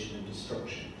appropriation and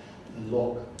destruction,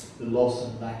 the loss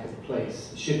and lack of place,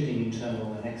 the shifting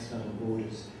internal and external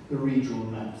borders, the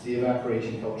redrawn maps, the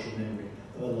evaporating cultural memory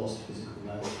of a lost physical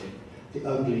landscape, the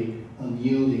ugly,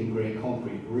 unyielding grey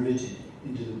concrete riveted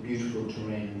into the beautiful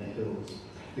terrain in the hills,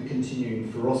 the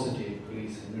continuing ferocity of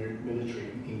police and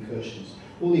military incursions.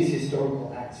 All these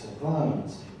historical acts of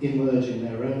violence emerge in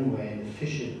their own way in the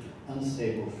fissured,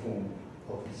 unstable form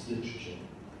of its literature.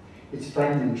 Its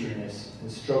fragmentariness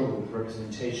and struggle with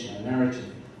representation and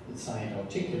narrative that Said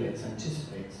articulates,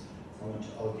 anticipates, I want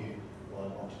to argue, or I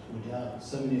want to point out,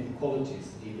 so many of the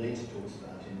qualities that he later talks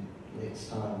about in late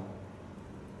style.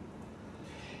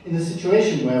 In the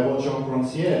situation where what Jacques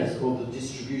Rancière has called the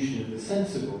distribution of the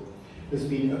sensible has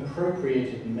been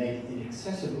appropriated and made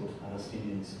inaccessible to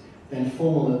Palestinians, then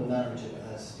formal narrative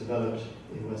as developed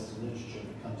in Western literature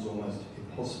becomes almost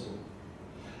impossible.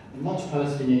 In much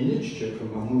Palestinian literature,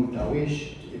 from Mahmoud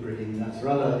Darwish to Ibrahim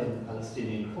Nasrallah in the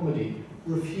Palestinian comedy,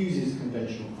 refuses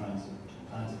conventional kinds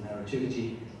of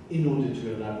narrativity in order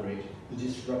to elaborate the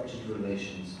disrupted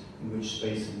relations in which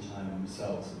space and time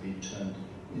themselves have been turned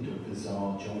into a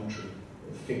bizarre geometry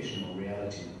of fictional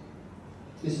reality.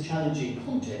 This challenging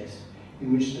context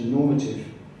in which the normative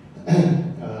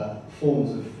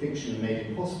forms of fiction are made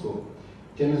impossible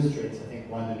demonstrates, I think,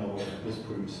 why the novel was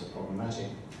proved so problematic.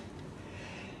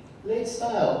 Late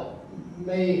style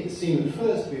may seem at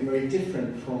first to be very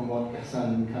different from what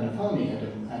Ghassan Kanafani had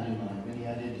in mind when he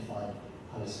identified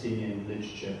Palestinian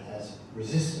literature as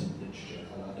resistant literature,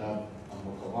 al-adab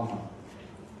al-muqawama.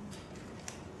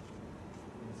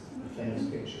 A famous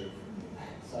picture of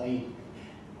Said,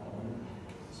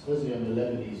 supposedly on the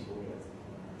Lebanese border.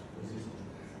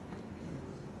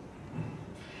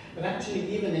 But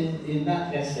actually, even in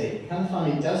that essay,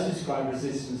 Kanafani does describe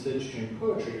resistance literature in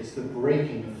poetry as the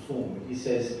breaking of form. He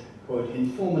says, quote,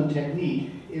 in form and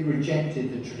technique, it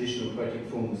rejected the traditional poetic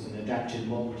forms and adapted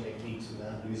modern techniques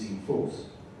without losing force.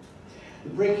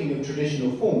 The breaking of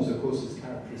traditional forms, of course, is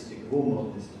characteristic of all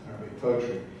modernist Arabic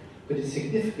poetry, but its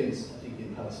significance, I think,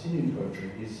 in Palestinian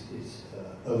poetry is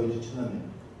overdetermined.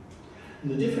 And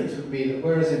the difference would be that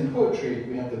whereas in poetry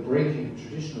we have the breaking of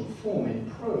traditional form, in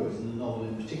prose, and the novel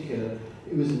in particular,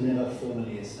 it was never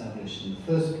formally established in the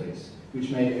first place,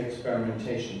 which made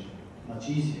experimentation much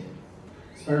easier.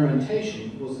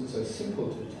 Experimentation wasn't so simple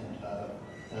to attempt, however,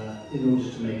 in order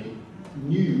to make it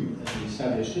new as an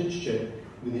established literature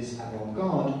with its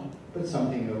avant-garde, but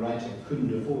something a writer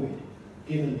couldn't avoid,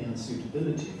 given the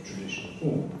unsuitability of traditional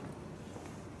form.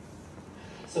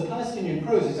 So Palestinian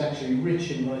prose is actually rich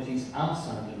in writings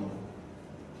outside the novel.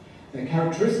 The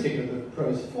characteristic of the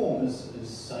prose form, as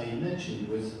Said mentioned,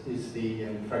 is the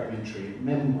fragmentary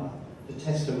memoir, the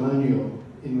testimonial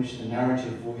in which the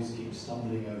narrative voice keeps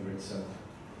stumbling over itself.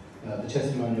 The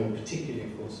testimonial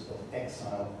particularly, of course, of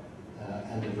exile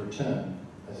and of return,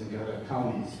 as in Ghada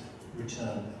Kami's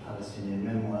Return, a Palestinian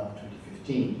memoir of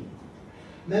 2015.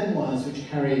 Memoirs which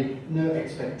carry no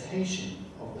expectation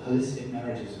of the holistic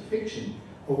narratives of fiction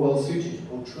are well suited to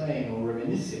portraying or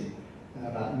reminiscing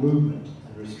about movement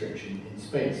and restriction in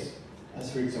space,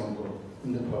 as for example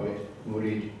in the poet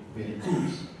Murid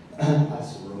Birkuz,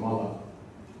 As Ramallah.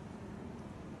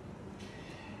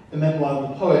 The memoir of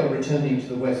the poet returning to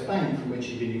the West Bank, from which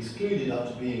he'd been excluded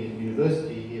after being at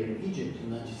university here in Egypt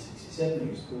in 1967.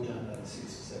 He was caught out by the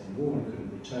 1967 war and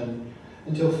couldn't return,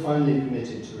 until finally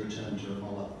permitted to return to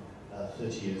Ramallah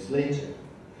 30 years later.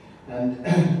 And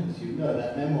as you know,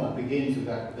 that memoir begins with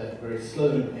that very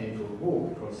slow and painful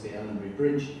walk across the Allenbury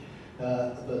Bridge,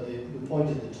 but the point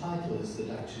of the title is that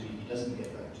actually he doesn't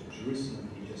get back to Jerusalem,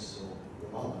 he just saw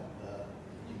Ramallah.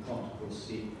 You can't, of course,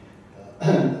 see,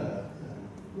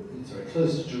 it's very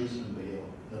close to Jerusalem, but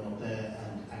you're not there,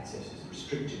 and access is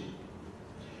restricted.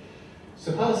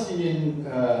 So Palestinian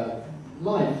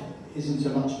life isn't so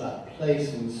much about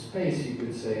place and space, you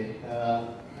could say,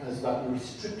 as about the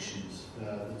restrictions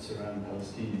that surround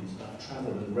Palestinians, about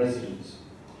travel and residence.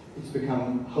 It's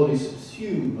become wholly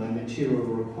subsumed by material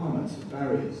requirements and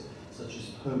barriers, such as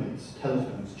permits,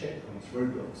 telephones, checkpoints,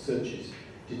 roadblocks, searches,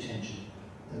 detention,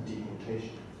 and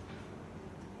deportation.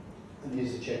 And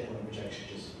here's a checkpoint which actually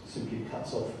just simply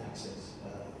cuts off access.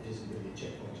 It isn't really a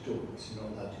checkpoint at all, because you're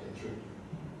not allowed to go through.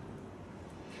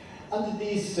 Under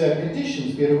these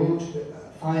conditions, Beerut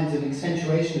finds an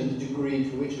accentuation of the degree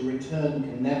to which a return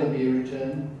can never be a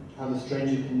return, how the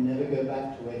stranger can never go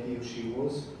back to where he or she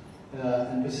was,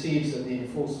 and perceives that the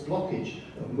enforced blockage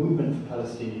of movement for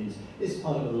Palestinians is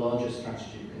part of a larger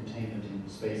strategy of containment in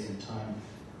space and time,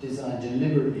 designed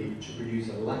deliberately to produce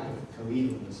a lack of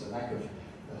cohesiveness, a lack of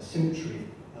symmetry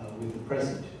with the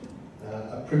present.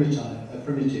 A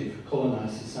primitive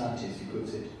colonized society, as he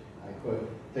puts it, I quote,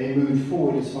 they moved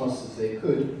forward as fast as they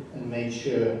could and made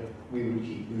sure we would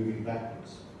keep moving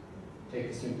backwards. Take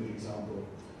a simple example.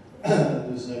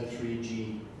 There's no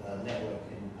 3G network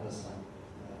in Palestine.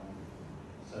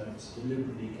 So it's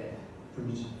deliberately kept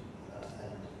primitive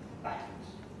and backwards.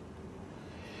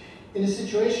 In a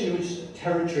situation in which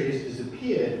territory has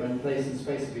disappeared when place and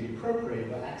space have been appropriated,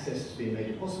 where access has been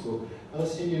made possible,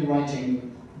 Palestinian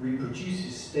writing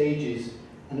reproduces stages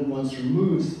and at once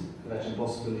removes that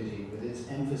impossibility with its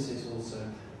emphasis also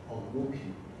on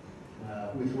walking,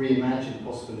 with reimagined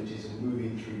possibilities of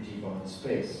moving through defined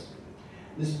space.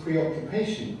 This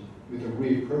preoccupation with a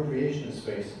reappropriation of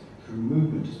space through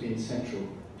movement has been central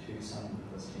to some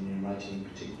Palestinian writing,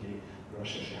 particularly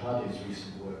Rasha Shehadi's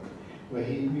recent work, where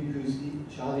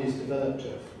Shehadi has developed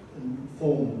a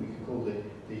form we can call it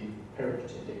the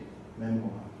peripatetic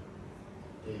memoir.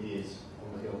 It is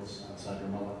on the hills outside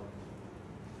Ramallah.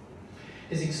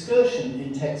 His excursion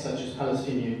in texts such as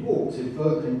Palestinian Walks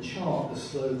evoke and chart the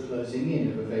slow closing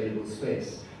in of available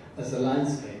space as the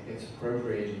landscape gets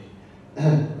appropriated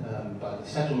by the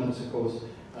settlements, of course,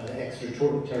 the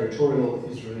extraterritorial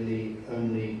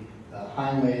Israeli-only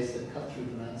highways that cut through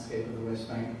the landscape of the West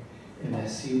Bank in their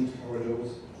sealed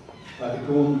corridors, by the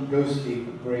ghostly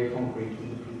grey concrete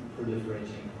with the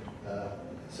proliferating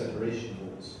separation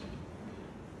walls.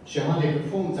 Shehadi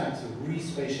performs acts of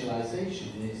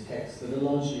respatialization in his texts that are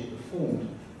largely performed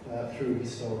through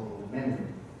historical memory,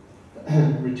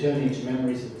 returning to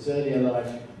memories of his earlier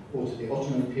life or to the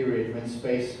Ottoman period when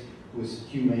space was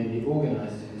humanely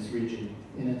organized in this region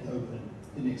in an open,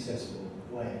 inaccessible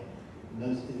way.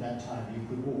 In that time, you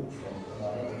could walk from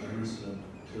Ramallah or Jerusalem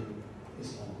to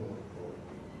Istanbul or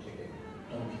take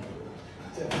a donkey.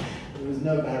 There was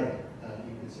no barrier.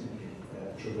 You could simply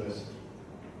traverse it.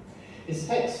 His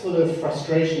texts, full of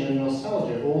frustration and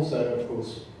nostalgia, also, of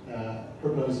course,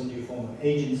 propose a new form of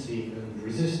agency and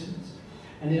resistance.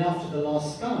 And in After the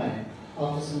Last Sky,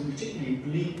 after some particularly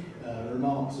bleak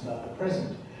remarks about the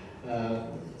present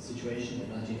situation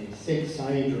in 1986,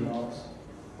 Said remarks,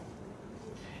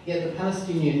 yet the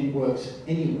Palestinian works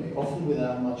anyway, often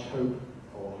without much hope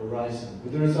or horizon,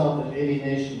 with the result that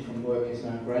alienation from work is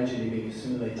now gradually being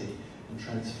assimilated and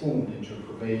transformed into a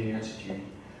prevailing attitude,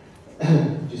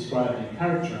 described and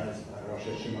characterized by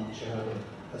Rasha Shehadi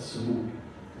as sumud,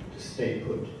 to stay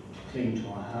put, to cling to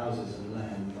our houses and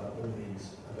land by all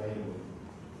means available.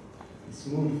 And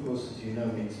sumud, of course, as you know,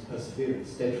 means perseverance,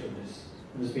 steadfastness,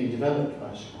 and has been developed by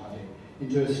Shehadi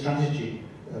into a strategy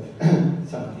of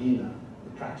samadina,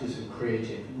 the practice of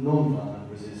creative, non-violent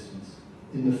resistance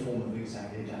in the form of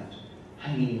exactly that,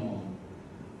 hanging on,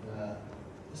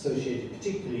 associated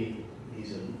particularly,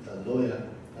 he's a lawyer,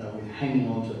 with hanging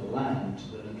on to the land, to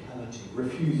the locality,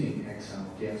 refusing exile,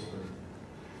 diaspora.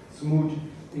 Sumud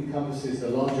encompasses the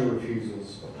larger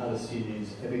refusals of Palestinians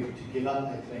ever to give up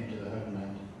their claim to the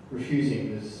homeland,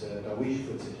 refusing, as Darwish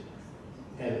puts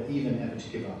it, even ever to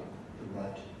give up the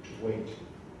right to wait.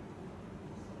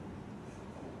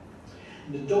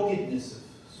 And the doggedness of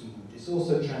Sumud is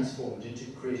also transformed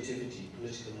into creativity,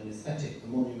 political and aesthetic, the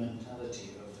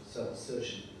monumentality of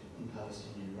self-assertion in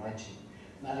Palestinian writing.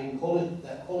 And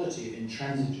that quality of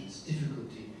intransigence,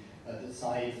 difficulty that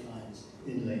Said finds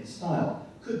in late style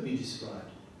could be described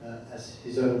as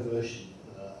his own version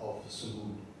of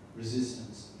Sumud,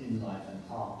 resistance in life and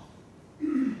art.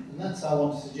 And that's, I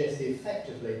want to suggest, the effect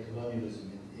of late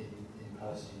colonialism in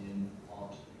Palestinian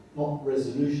art. Not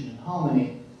resolution and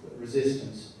harmony, but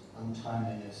resistance,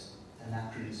 untimeliness,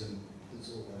 anachronism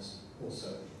that's almost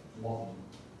also modern,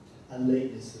 and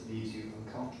lateness that leaves you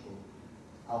uncomfortable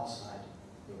outside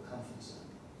your comfort zone.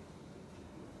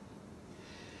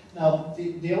 Now,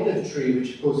 the olive tree,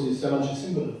 which of course is so much a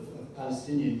symbol of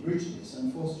Palestinian rootedness,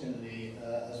 unfortunately,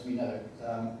 as we know,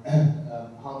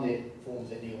 hardly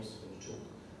forms any obstacle at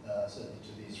all, certainly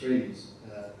to the Israelis,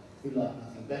 who like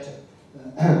nothing better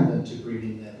than to bring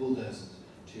in their bulldozers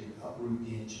to uproot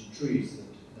the ancient trees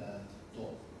that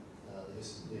dot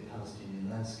the Palestinian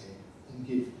landscape and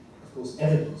give, of course,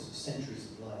 evidence of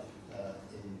centuries of life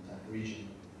in that region.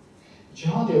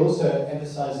 Shehadi also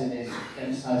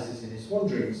emphasizes in his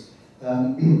wanderings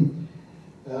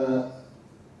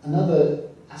another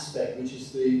aspect, which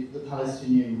is the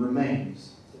Palestinian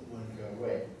remains that won't go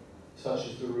away. such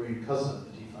as the ruined cousin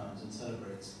that he finds and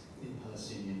celebrates in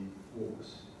Palestinian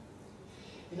walks.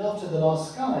 In After the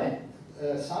Last Sky,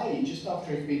 Said, just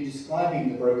after he's been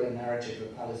describing the broken narrative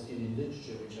of Palestinian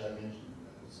literature, which I mentioned,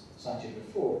 cited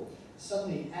before,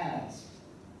 suddenly adds,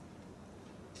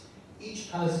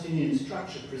 each Palestinian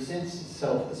structure presents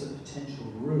itself as a potential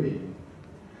ruin.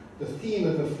 The theme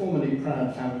of a formerly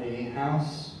proud family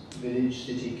house, village,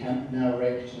 city, camp, now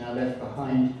wrecked, now left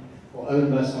behind, or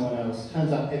owned by someone else,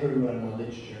 turns up everywhere in our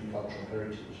literature and cultural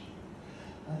heritage.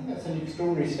 I think that's an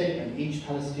extraordinary statement. Each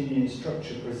Palestinian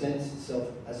structure presents itself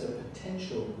as a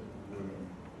potential ruin,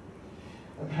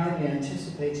 apparently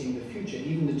anticipating the future,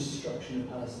 even the destruction of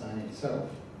Palestine itself.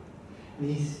 And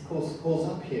he calls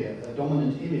up here a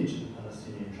dominant image of the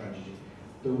Palestinian tragedy,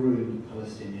 the ruined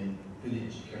Palestinian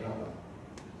village, Keraba.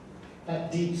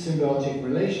 That deep symbiotic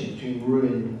relation between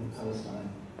ruin and Palestine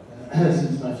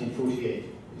since 1948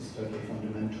 is totally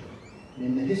fundamental. And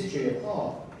in the history of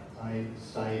art,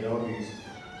 Said argues,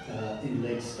 in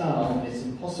late style, it's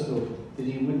impossible that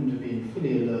he wouldn't have been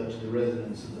fully alert to the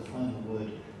resonance of the final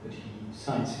word that he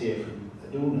cites here from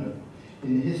Adorno.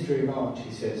 In the history of art,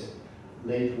 he says,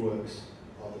 late works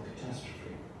are the catastrophe.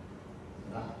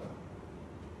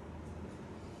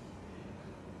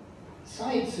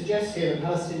 Said suggests here that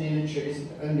Palestinian literature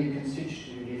isn't only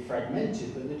constitutively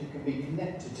fragmented, but that it can be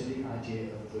connected to the idea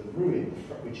of the ruin,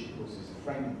 which of course is a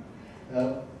fragment,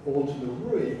 or to the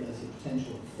ruin as a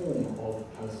potential form of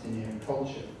Palestinian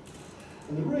culture.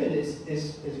 And the ruin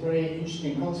is a very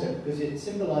interesting concept because it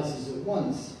symbolizes at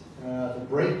once the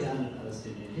breakdown of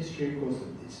Palestinian history, of course,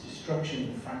 its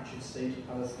destruction, the fractured state of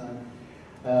Palestine.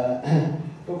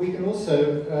 But we can also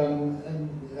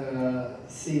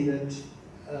see that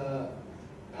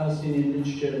Palestinian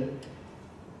literature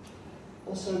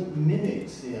also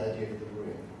mimics the idea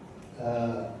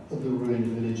of the ruined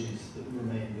villages that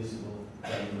remain visible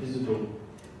and invisible.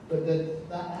 But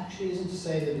that actually isn't to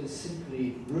say that it's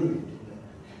simply ruined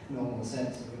in the normal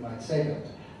sense that we might say that,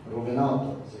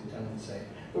 rovinato, as the Italians say.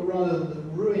 But rather, the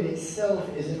ruin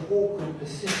itself is an awkward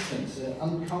persistence, an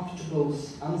uncomfortable,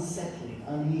 unsettling,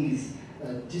 unease,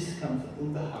 discomfort,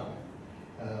 unbehag,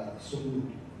 sumud,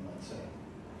 you might say.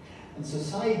 And so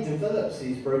Said develops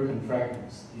these broken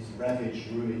fragments, these ravaged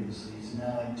ruins, these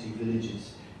now empty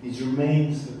villages, these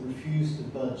remains that refuse to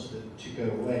budge, to go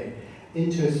away,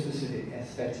 into a specific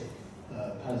aesthetic,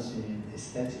 Palestinian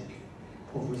aesthetic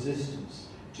of resistance,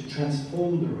 to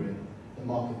transform the ruin, the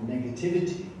mark of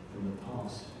negativity from the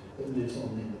past that lives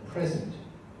on in the present,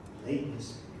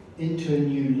 lateness, into a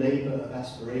new labour of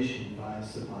aspiration by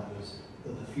survivors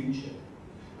of the future.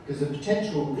 Because the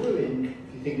potential ruin,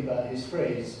 if you think about his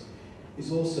phrase,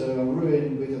 is also a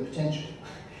ruin with a potential.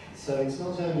 So it's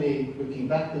not only looking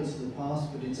backwards to the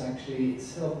past, but it's actually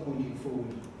itself pointing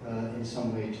forward in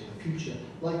some way to the future,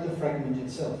 like the fragment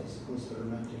itself, as of course the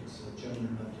romantics,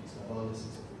 German romantics,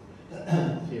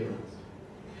 Novalis, theorized.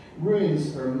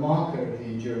 Ruins are a marker of the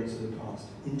endurance of the past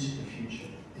into the future.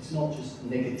 It's not just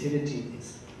negativity,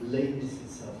 it's lateness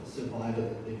itself, a survivor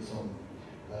that lives on,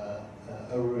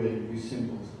 a ruin whose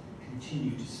symbols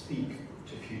continue to speak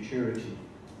to futurity.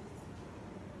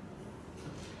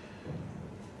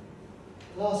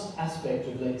 The last aspect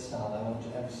of late style I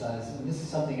want to emphasize, and this is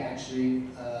something actually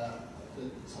that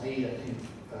Said, I think,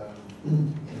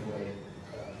 in a way,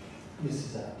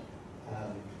 misses out,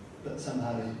 but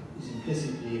somehow is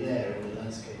implicitly there in the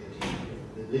landscape that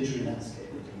the literary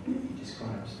landscape that he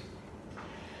describes.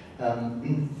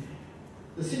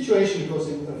 The situation, of course,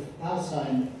 of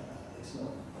Palestine,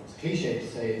 it's cliche to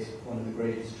say it's one of the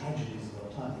greatest tragedies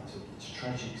of our time. It's a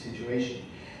tragic situation.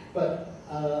 But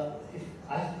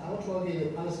I want to argue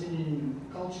that Palestinian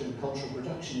culture and cultural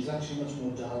production is actually much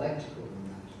more dialectical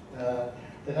than that.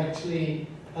 That actually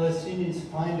Palestinians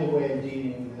find a way of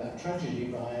dealing with that tragedy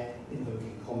by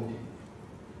invoking comedy.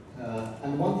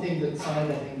 And one thing that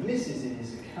Said, I think, misses in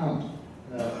his account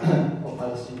of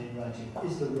Palestinian writing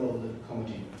is the role that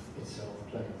comedy itself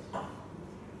plays.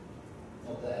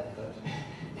 Not that, but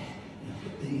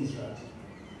in his writing.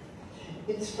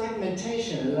 Its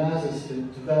fragmentation allows us to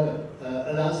develop,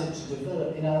 allows it to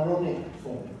develop in ironic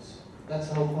forms. That's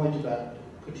the whole point about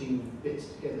putting bits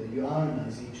together. You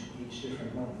ironize each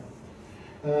different one.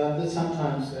 That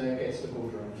sometimes gets to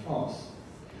border on farce.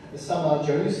 As Samar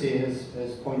Jaroussi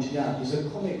has pointed out, there's a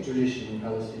comic tradition in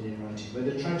Palestinian writing where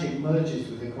the tragic merges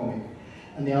with the comic,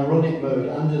 and the ironic mode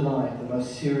underlie the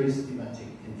most serious thematic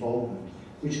involvement,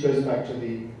 which goes back to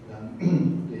the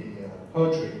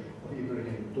poetry of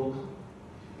Ibrahim Dorkhan,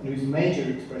 and whose major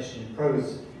expression in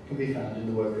prose can be found in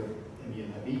the work of Emir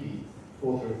Habibi,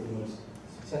 author of the most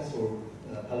successful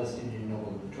Palestinian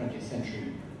novel of the 20th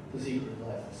century, The Secret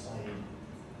Life of Said.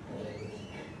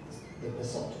 the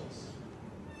Besotos.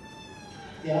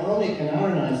 The ironic and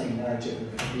ironizing narrative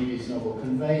of Habibi's novel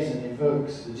conveys and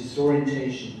evokes the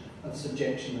disorientation of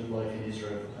subjection of life in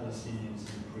Israel for Palestinians in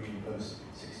the pre- and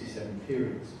post-67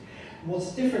 periods. And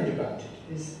what's different about it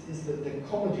is that the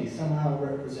comedy somehow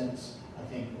represents, I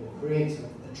think, or creates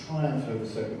a triumph over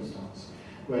circumstance,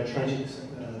 where tragic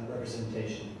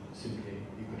representation simply,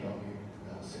 you could argue,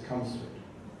 succumbs to it.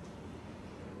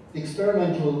 The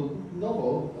experimental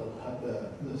novel,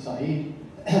 the Said,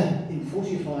 in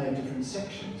 45 different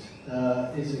sections,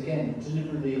 is again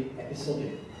deliberately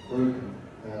episodic, broken,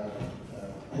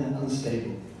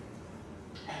 unstable,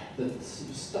 that sort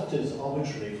of stutters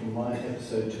arbitrarily from one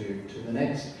episode to the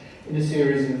next in a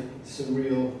series of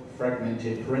surreal,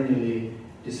 fragmented, perennially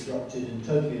disrupted and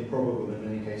totally improbable in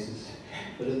many cases,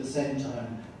 but at the same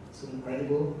time sort of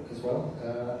credible as well,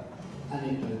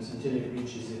 anecdotes until it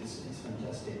reaches its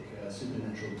fantastic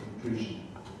supernatural conclusion.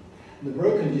 And the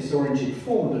broken, disoriented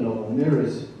form of the novel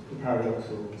mirrors the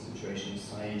paradoxical situation of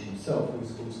Said himself, who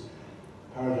is, of course,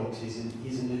 paradox, he's an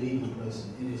illegal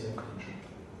person in his own country.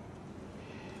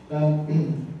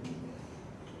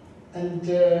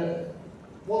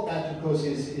 What that, of course,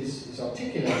 is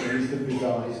articulating is the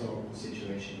bizarre historical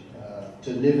situation. To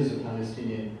live as a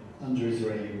Palestinian under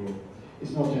Israeli rule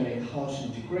is not only harsh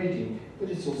and degrading, but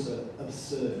it's also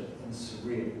absurd and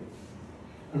surreal.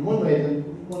 And one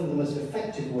of the most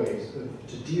effective ways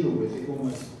to deal with the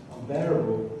almost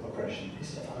unbearable oppression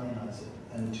is to ironize it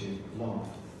and to laugh,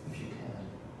 if you can,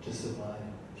 to survive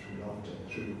through laughter,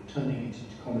 through turning it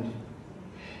into comedy.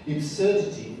 The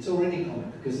absurdity, it's already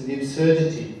comic because of the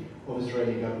absurdity of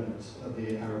Israeli governance of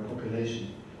the Arab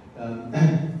population,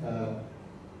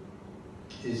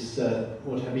 is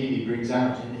what Habibi brings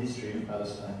out in the history of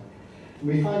Palestine. And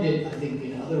we find it, I think,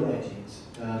 in other writings,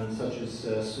 such as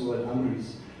Suad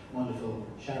Amri's wonderful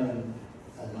Sharon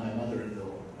and My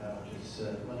Mother-in-Law, which is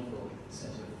a wonderful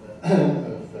set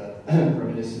of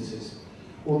reminiscences,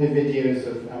 or the videos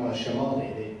of Amar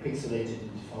Shamali, the pixelated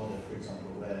Intifada, for example,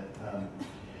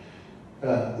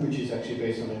 which is actually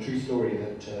based on a true story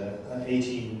that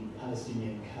 18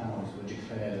 Palestinian cows were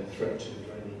declared a threat to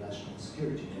Israeli national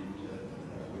security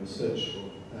and were searched for,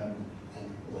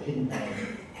 or hidden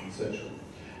and searched for.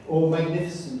 Or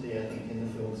magnificently, I think, in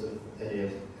the films of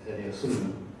Elia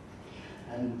Suleiman.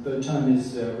 And though time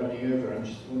is running over, I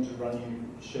just want to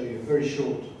show you a very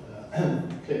short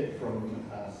clip from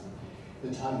the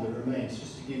time that remains,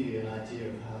 just to give you an idea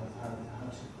of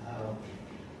how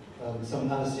some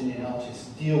Palestinian artists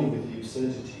deal with the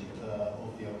absurdity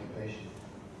of the occupation.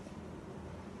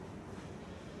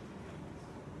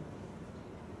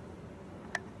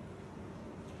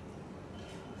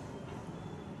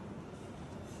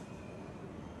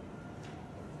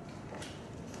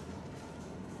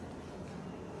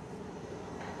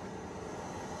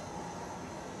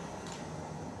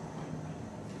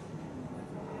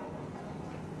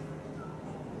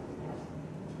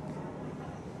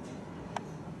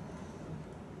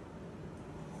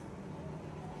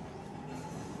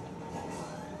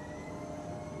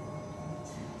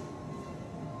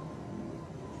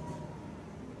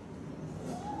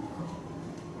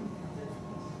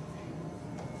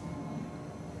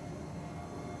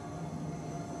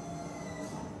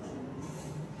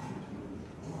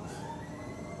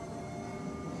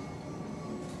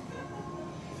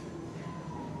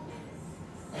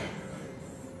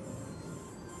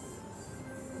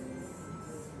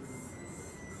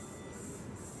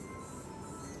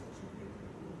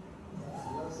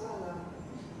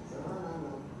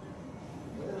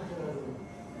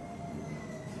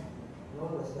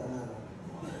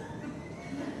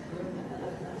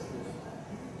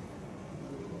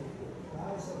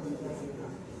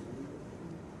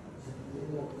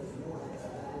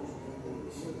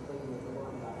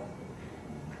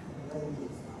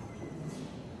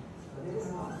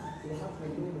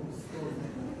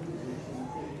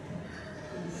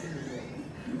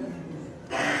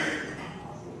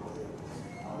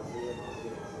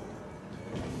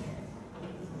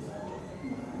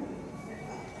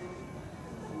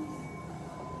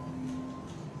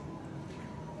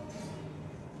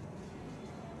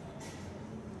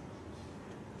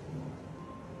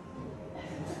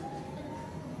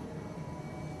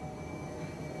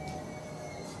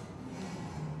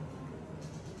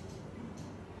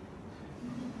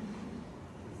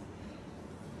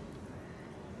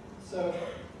 So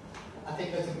I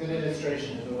think that's a good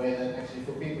illustration of the way that actually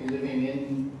for people living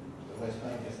in the West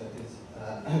Bank, as that is,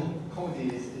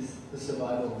 comedy is the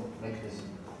survival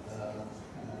mechanism,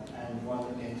 and one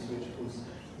against which, of course,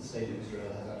 the state of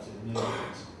Israel has absolutely no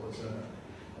defense whatsoever.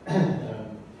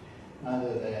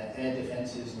 neither their air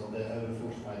defences nor their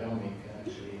over-fortified army can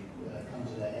actually come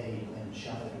to their aid when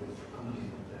showered with comedy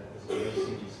as the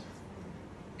sieges.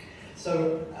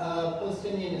 So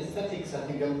Palestinian aesthetics, I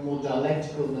think, are more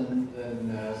dialectical than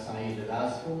Said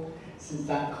allows for, since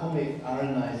that comic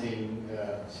ironizing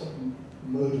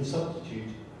mode of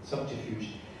subterfuge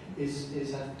is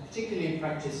particularly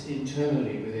practiced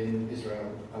internally within Israel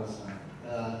and Palestine.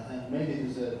 And maybe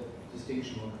there's a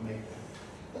distinction one can make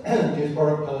there.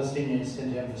 Diasporic Palestinians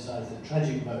tend to emphasize the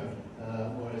tragic mode,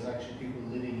 whereas actually people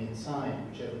living inside,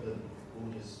 whichever the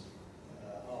borders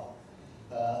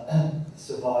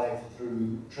survive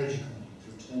through tragicomedy,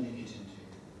 through turning it into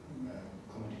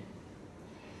comedy.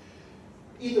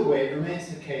 Either way, it remains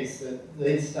the case that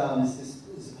Leitstein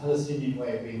is a Palestinian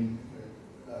way of being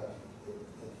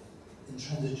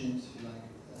intransigence, if you like,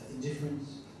 indifference,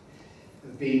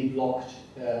 of being blocked,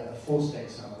 a forced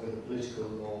exile, whether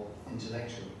political or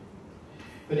intellectual.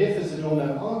 But if, as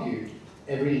Adorno argued,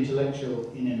 every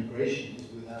intellectual in immigration is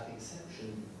without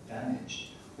exception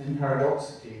damaged, then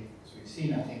paradoxically, as we've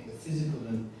seen, I think the physical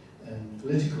and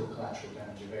political collateral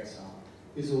damage of exile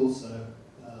is also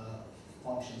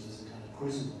functions as a kind of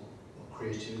crucible of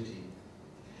creativity.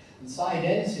 And Said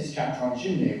ends his chapter on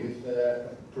Junne with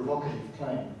a provocative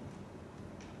claim.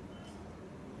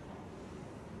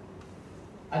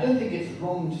 I don't think it's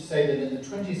wrong to say that in the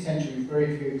 20th century, with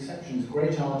very few exceptions,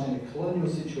 great art in a colonial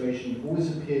situation always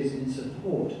appears in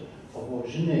support of what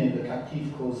Genet, the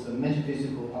captif, calls the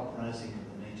metaphysical uprising of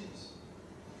the natives.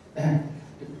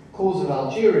 The cause of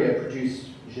Algeria produced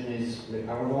Genet's Les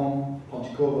Paravents,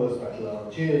 Pontecorvo's Battle of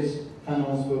Algiers,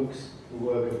 Fanon's books, the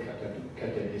work of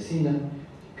Catebessina.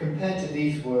 Compared to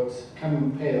these works,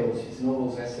 Camus pales his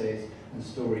novels, essays, and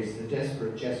stories, the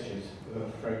desperate gestures of a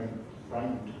frightened,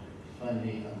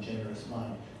 finally ungenerous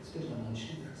mind. It's a bit of an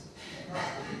ungenerous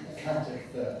account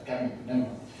of Camus.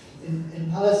 In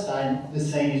Palestine, the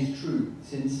same is true,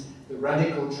 since the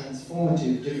radical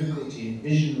transformative difficulty in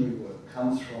visionary work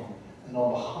comes from and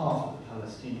on behalf of the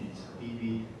Palestinians,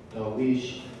 Habibi,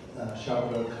 Darwish,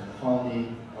 Shabra, Kanfani,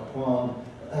 Apwan,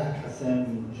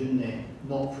 Qassem, Junne,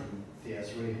 not from the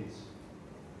Israelis.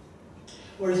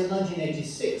 Whereas in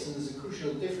 1986, and there's a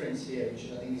crucial difference here, which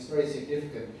I think is very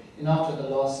significant, in After the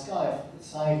Last Sky,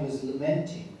 Said was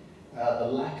lamenting the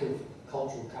lack of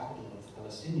cultural capital of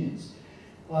Palestinians.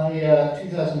 By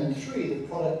 2003, the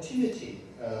productivity,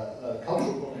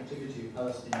 cultural productivity of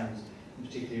Palestinians, and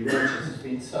particularly writers, has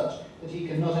been such that he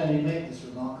can not only make this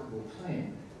remarkable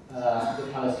claim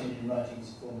that Palestinian writing is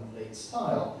a form of late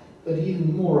style, but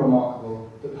even more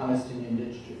remarkable, that Palestinian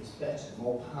literature is better,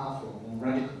 more powerful, more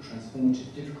radical,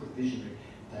 transformative, difficult, visionary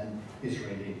than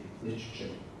Israeli literature.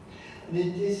 And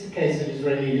it is the case that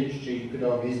Israeli literature, you could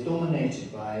argue, is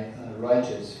dominated by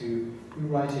writers who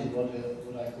write in what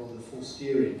I call the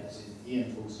Forstierian, as in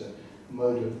Ian Forster,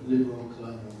 mode of liberal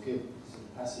colonial guilt, sort of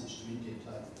passage to India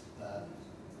type,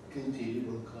 guilty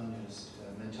liberal colonialist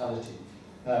mentality.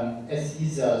 S.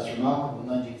 Izar's remarkable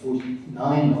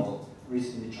 1949 novel,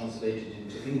 recently translated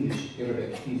into English,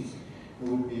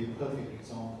 would be a perfect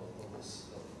example of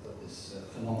this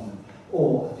phenomenon.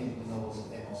 Or, I think, the novels of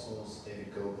Amos Oz,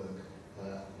 David Goldberg.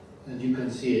 And you can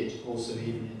see it also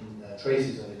even in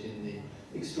traces of it in the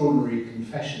extraordinary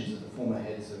confessions of the former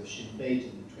heads of Sinn Féin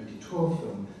in the 2012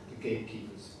 film, The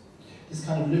Gatekeepers. This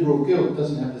kind of liberal guilt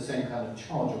doesn't have the same kind of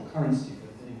charge or currency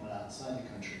with anyone outside the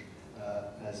country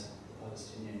as the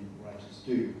Palestinian writers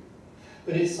do.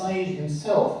 But it's Said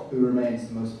himself who remains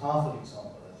the most powerful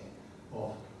example, I think,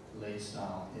 of late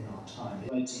style in our time.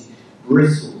 It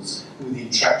bristles with the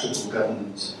intractable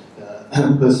governance,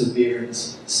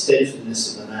 perseverance,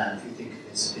 steadfastness of the man, if you think of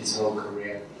his whole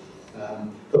career,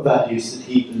 for values that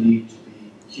he believed to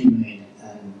be humane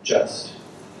and just.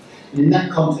 And in that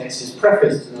context, his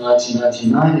preface to the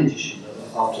 1999 edition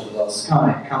of After the Last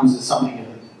Sky comes as something of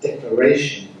a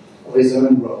declaration of his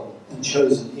own role and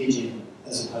chosen idiom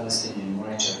as a Palestinian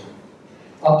writer.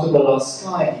 After the Last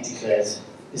Sky, he declares,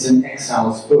 is an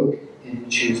exile's book in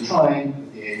which he was trying,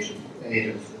 with the aid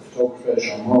of the photographer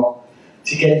Jean Moore,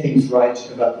 to get things right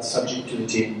about the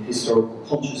subjectivity and historical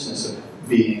consciousness of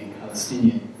being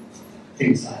Palestinian.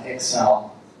 Things like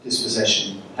exile,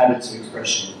 dispossession, habits of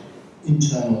expression,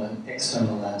 internal and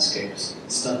external landscapes,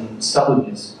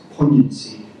 stubbornness,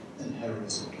 poignancy, and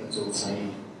heroism. That's all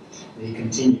Said. And he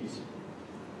continues.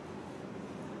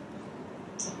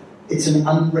 It's an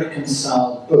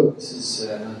unreconciled book, this is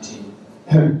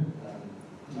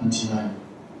 1999,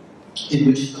 in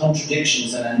which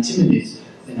contradictions and antinomies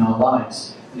in our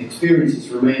lives and experiences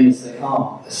remain as they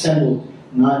are, assembled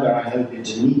neither, I hope,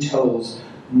 into neat holes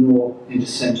nor into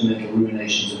sentimental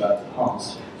ruminations about the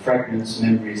past. fragments,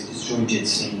 memories, disjointed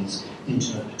scenes,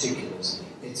 intimate particulars.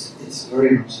 It's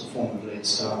very much a form of late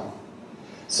style.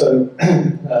 So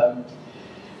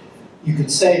you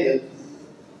could say that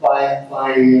by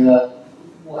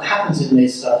what happens in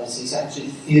late style is he's actually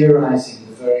theorizing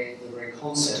the very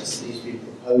concepts that he's been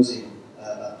proposing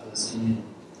about Palestinian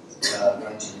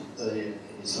writing earlier in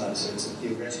his life. So it's a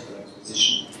theoretical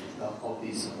exposition of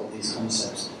these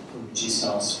concepts from which he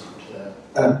starts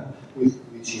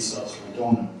from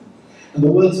Adorno. And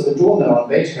the words of Adorno on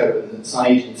Beethoven that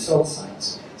Said himself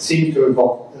cites seem to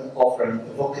offer an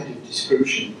evocative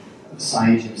description of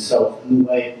Said himself and the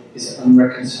way his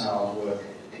unreconciled work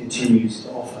continues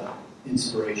to offer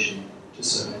inspiration to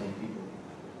so many people.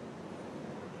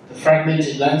 The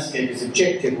fragmented landscape is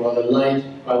objective, while the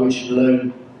light by which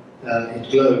alone it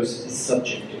glows is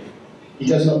subjective. He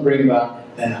does not bring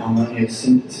about their harmonious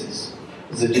synthesis.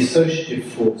 As a dissociative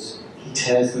force, he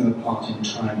tears them apart in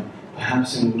time,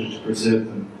 perhaps in order to preserve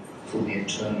them for the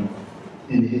eternal.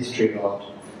 In the history of art,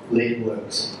 late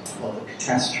works are the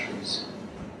catastrophes.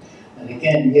 And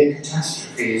again, here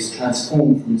catastrophe is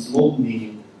transformed from its modern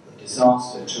meaning of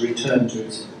disaster to return to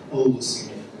its older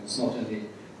significance, not only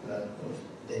of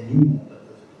denouement, but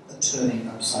of a turning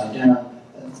upside down,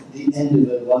 at the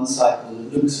end of one cycle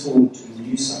that looks forward to a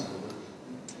new cycle.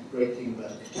 The great thing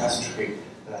about a catastrophe,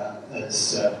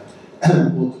 as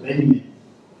Walter Benjamin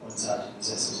points out in his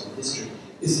essays on history,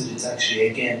 is that it's actually,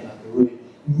 again, like a really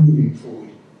moving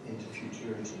forward into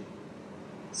futurity.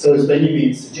 So as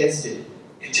Benjamin suggested,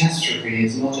 catastrophe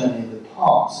is not only the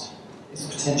past, its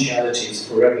potentiality is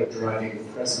forever driving the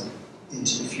present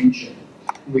into the future.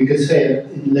 And we could say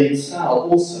that in late style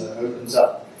also opens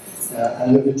up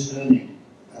an overturning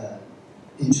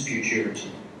into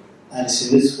futurity. And it's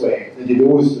in this way that it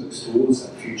always looks towards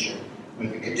that future, where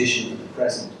the condition of the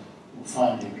present will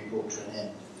finally be brought to an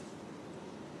end.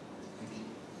 Thank you.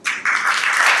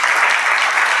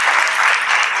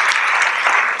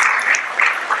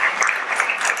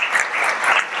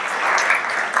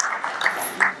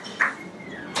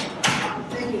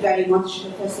 Thank you very much,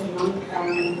 Professor Young.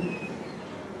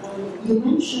 You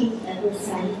mentioned Edward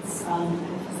Said's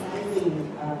emphasizing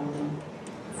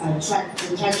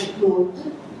the tragic note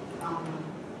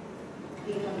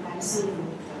in comparison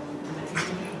with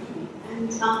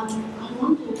and I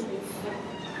wonder if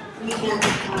we can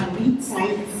read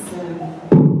Said's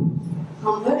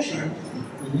conversion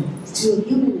to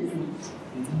humanism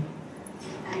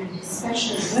and his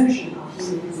special version of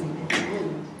humanism at the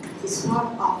end is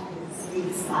part of his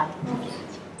late style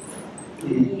project.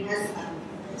 He has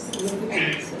a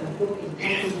significant book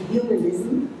entitled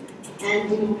Humanism and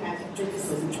Democratic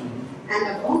Criticism. And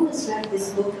I've always read this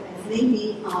book as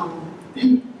maybe a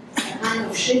kind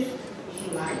of shift, if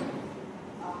you like,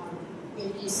 in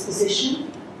his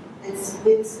position, and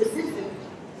with specific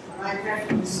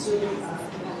reference to the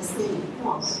Palestinian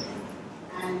cause.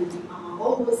 And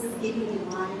always keeping in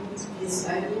mind his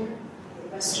earlier, the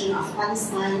question of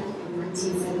Palestine in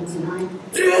 1979,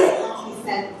 what he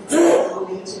said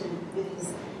later with his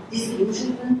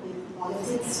disillusionment with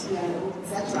politics, PLO,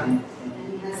 etc. And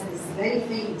he has this very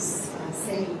famous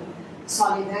saying,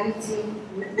 solidarity,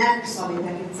 never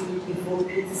solidarity before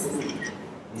criticism.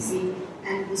 You see?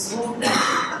 And this whole late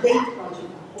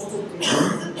project of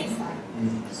auto-criticism is like.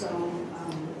 So,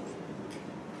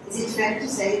 is it fair to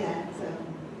say that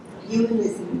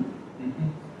humanism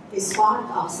is part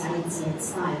of science and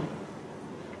style?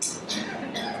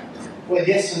 Well,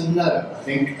 yes and no. I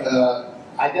think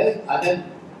I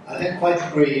don't quite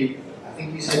agree. I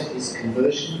think you said his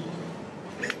conversion.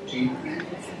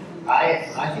 I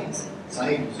think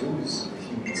Said was always a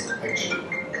humanist, actually,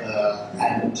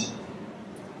 and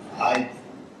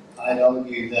I'd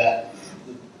argue that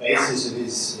the basis of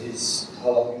his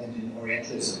whole argument in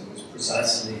Orientalism was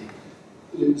precisely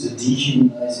it was a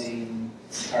dehumanizing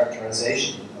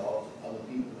characterization of other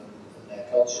people and their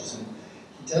cultures, and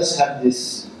he does have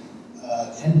this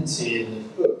tendency in the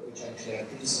book, which actually I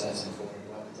criticize him for in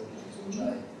my methodologies, which I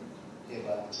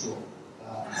hereby withdraw,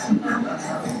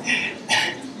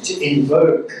 to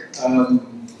invoke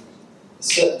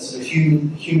certain sort of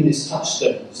humanist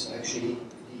touchstones. Actually,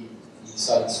 he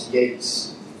cites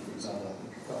Yeats, for example, I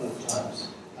think a couple of times,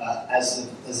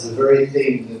 as the very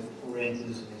thing that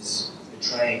Orientalism is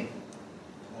betraying.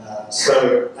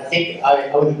 So I think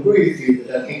I would agree with you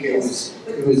that I think it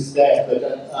was there, but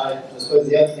I suppose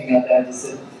the other thing I'd add is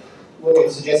that what you're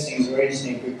suggesting is very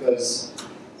interesting because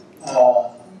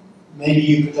maybe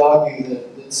you could argue that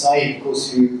Said, of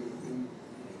course, who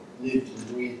lived and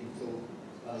breathed and thought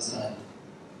Palestine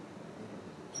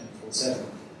 24/7,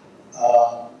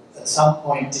 at some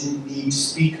point didn't need to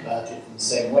speak about it in the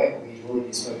same way. We'd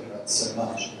already spoken about so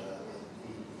much.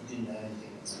 He didn't have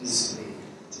anything explicitly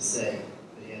to say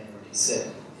that he hadn't already said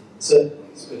in certain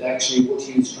ways. But actually, what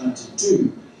he was trying to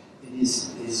do in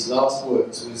his last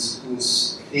works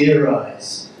was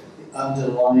theorize the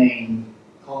underlying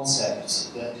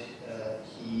concepts that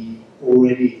he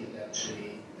already had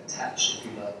actually attached, if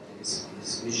you like, to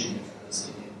his vision of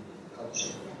Palestinian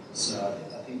culture. So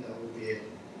I think that would be a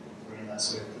very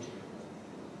nice way of putting it.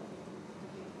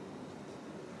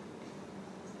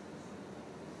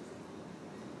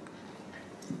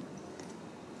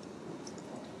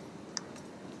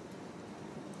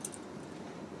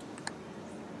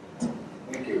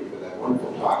 Thank you for that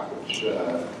wonderful talk, which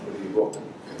really woke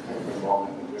kind of a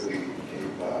moment and really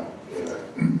gave a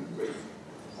great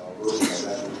version of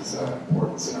that its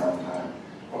importance in our own time.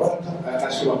 I want to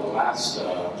ask you about the last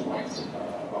point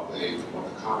about the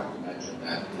comic dimension.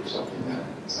 That is something that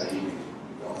Saeed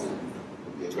felt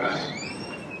would be addressing,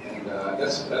 and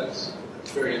that's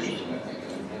very interesting, I think.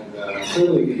 And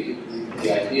clearly, the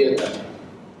idea that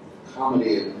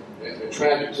comedy, a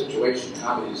tragic situation,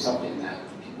 comedy is something that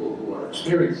people who are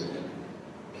experiencing it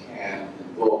can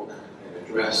invoke and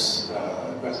address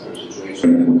their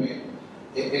situation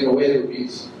in a way that would be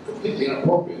completely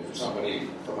inappropriate for somebody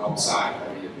from outside.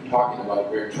 I mean, if you're talking about a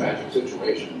very tragic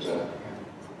situation,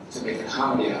 to make a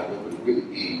comedy out of it would really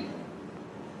be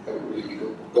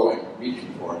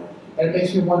reaching for it. And it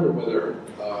makes me wonder whether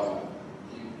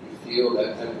you feel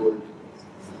that Edward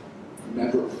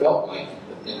never felt like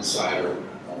an insider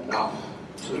enough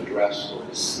to address or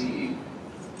to see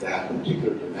that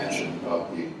particular dimension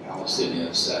of the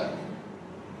Palestinian set.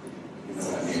 You know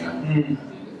what I mean? I mean,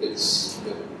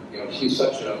 he's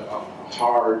such a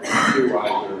hard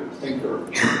theorizer, thinker,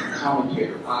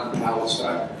 commentator on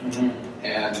Palestine,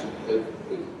 and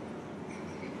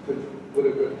would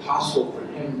it have been possible for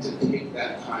him to take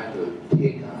that kind of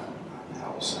take on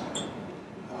Palestine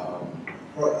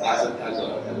as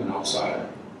an outsider?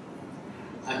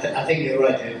 I think you're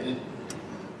right, and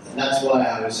that's why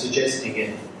I was suggesting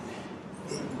it.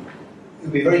 It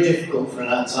would be very difficult for an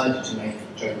outsider to make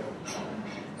a joke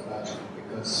about it,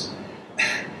 because,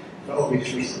 for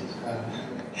obvious reasons.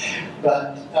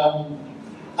 But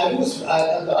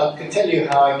I could tell you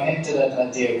how I came to that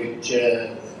idea, which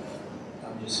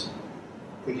I'm just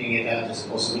putting it out as a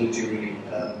possibility, really.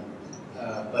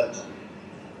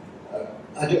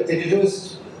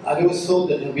 I'd always thought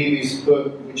that Habibi's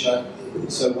book, which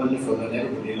is so wonderful and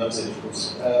everybody loves it, of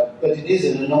course, but it is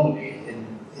an anomaly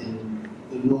in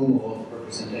the normal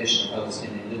representation of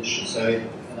Palestinian literature. So,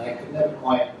 and I could never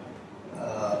quite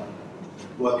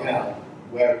work out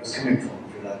where it was coming from,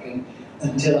 if you like,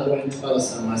 until I went to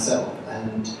Palestine myself.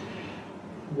 And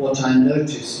what I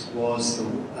noticed was,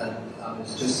 and I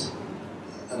was just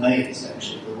amazed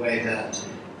actually, the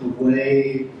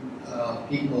way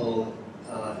people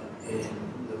in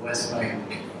the West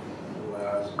Bank,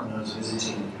 when I was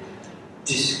visiting,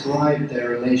 described their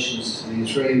relations to the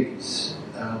Israelis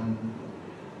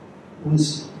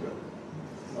was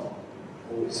not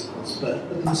always, of course, but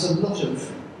there was a lot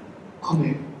of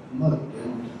comic mode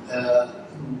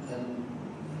and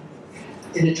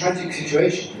in a tragic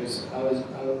situation, because I was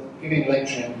giving a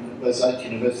lecture in Berzait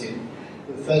University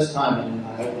for the first time, and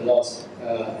I hope the last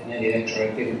in any lecture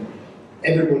I've given.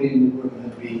 Everybody in the room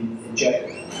had been in jail.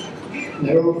 And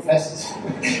they were all professors.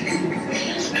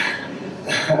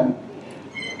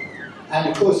 And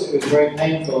of course it was a very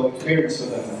painful experience for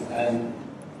them.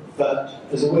 But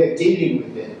as a way of dealing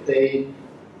with it,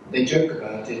 they joke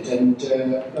about it,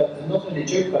 but not only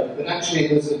joke about it, but actually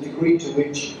there's a degree to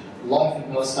which life in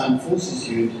Palestine forces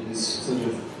you into this sort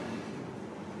of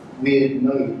weird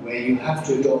mode where you have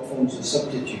to adopt forms of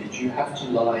subterfuge, you have to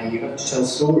lie, you have to tell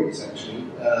stories actually,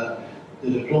 that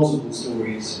are plausible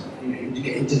stories, to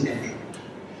get into the country.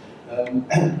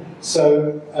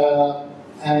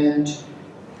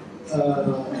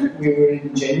 We were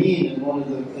in Jenin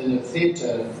in a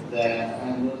theatre there,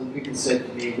 and one of the people said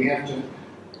to me, we have to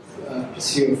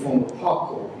pursue a form of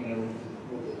parkour,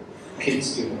 what the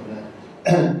kids do on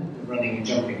the running and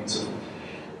jumping and so on.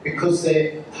 Because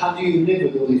how do you live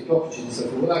with all these blockages and so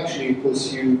forth? Well, actually, of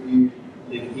course, you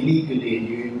live illegally and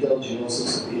you indulge in all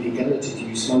sorts of illegality.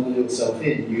 You smuggle yourself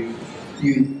in.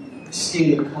 You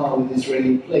steal a car with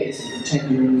Israeli plates and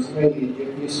pretend you're an Israeli.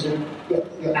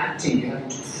 You're acting. You're having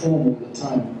to perform all the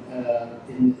time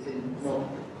not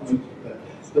comedy,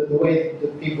 but the way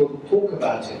that people talk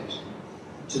about it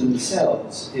to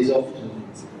themselves is often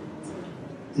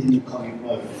in the comic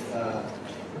mode.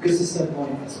 Because there's no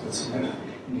point, I suppose, to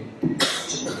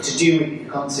deal with it. You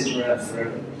can't sit around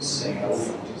forever just saying how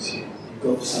awful it is. You've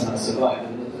got to somehow survive.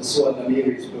 And Suad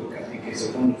Amiri's book, I think, is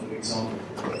a wonderful example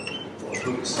of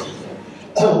books.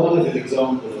 Wonderful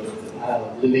example of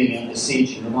how living under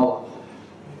siege in Ramallah,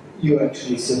 you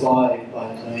actually survive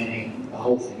by donating the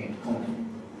whole thing in common.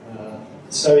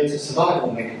 So it's a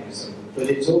survival mechanism, but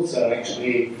it's also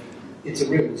actually, it's a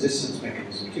real resistance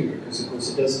mechanism too, because of course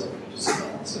it does stop you to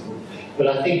survive. But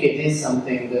I think it is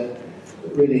something that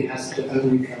really has to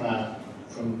only come out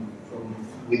from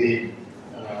within,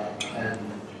 and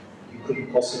you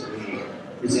couldn't possibly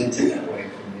present it that way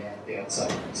from the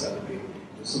outside, because that would be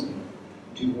something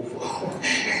too awful.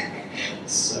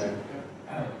 So,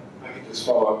 I could just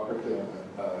follow up quickly on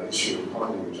that issue of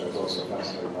comedy, which I was also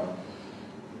fascinated by.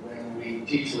 When we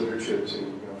teach literature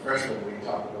to freshmen, we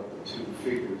talk about the two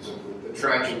figures of the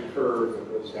tragic curve that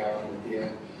goes down at the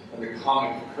end, and the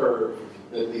comic curve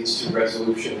that leads to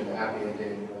resolution and the happy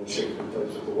ending, the Shakespeare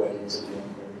plays with the weddings at the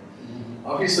end.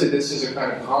 Obviously, this is a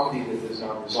kind of comedy that does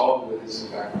not resolve, but is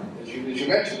in fact, as you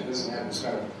mentioned, it doesn't have this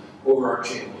kind of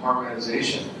overarching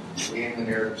harmonization in the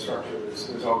narrative structure.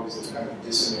 There's always this kind of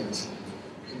dissonant,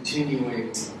 continuing.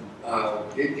 It's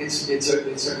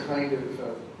a kind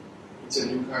of it's a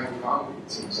new kind of comedy.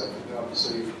 It seems like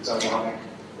obviously it's ironic,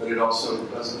 but it also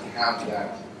doesn't have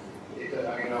that.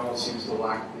 It almost seems to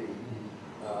lack the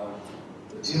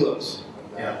telos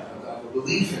of that, of the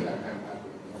belief in that kind of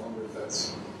happening. I wonder if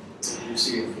that's what you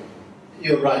see it.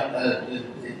 You're right.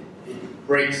 It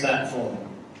breaks that form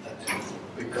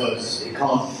because it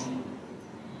can't.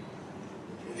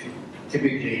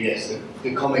 Typically, yes,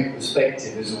 the comic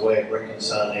perspective is a way of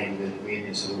reconciling the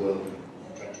weirdness of the world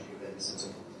with tragic events and so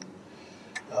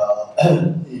forth.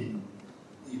 Even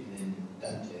in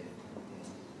Dante,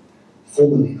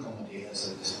 formerly comedy has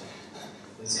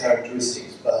its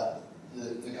characteristics, but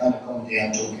the kind of comedy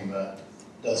I'm talking about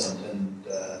doesn't. And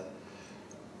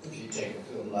if you take a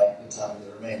film like The Time of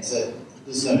the Remains,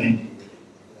 there's no ending,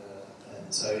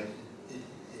 and so it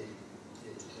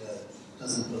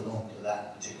doesn't belong to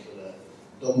that particular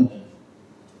dominant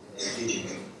idiom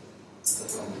of the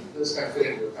comedy. It does kind of fit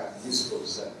into a kind of musical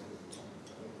setting,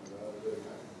 really kind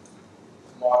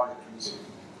of modern music,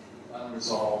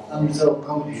 unresolved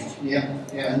comedy. Yeah,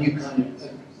 a new kind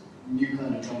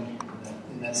of comedy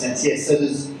in that sense. Yes, so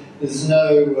there's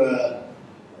no.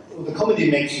 Well, the comedy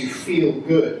makes you feel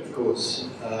good, of course,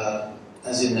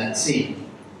 as in that scene.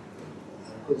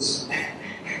 Of course,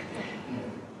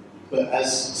 but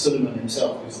as Suleiman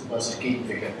himself, who's the Buster Keaton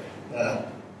figure,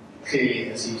 clearly,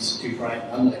 as he's too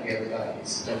frightened, unlike the other guy,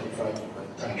 he's totally frightened by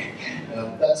the tank.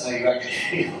 That's how you actually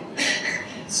feel.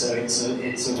 So it's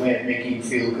a way of making you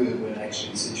feel good when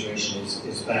actually the situation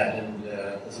is bad, and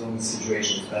as long as the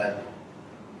situation is bad,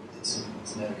 it's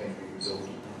never going to be resolved.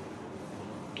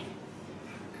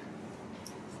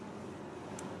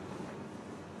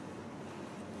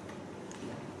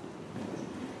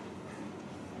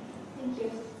 Thank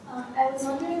you. I was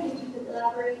wondering if you could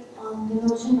elaborate on the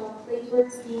notion of late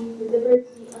works being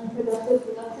deliberately unproductive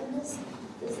productiveness.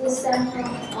 Does this stem from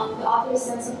the author's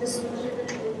sense of disillusionment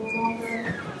that they no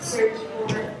longer search for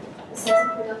a sense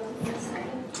of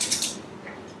productiveness?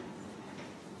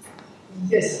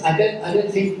 Yes, I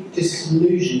don't think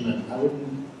disillusionment. I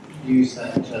wouldn't use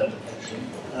that term actually.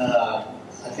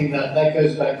 I think that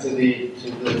goes back to the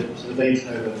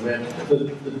Beethoven, where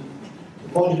the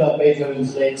point about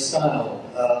Beethoven's late style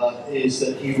is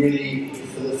that he really,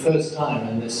 for the first time,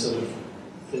 and this sort of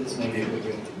fits maybe a bit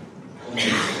with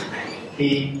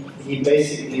he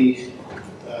basically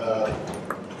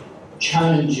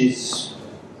challenges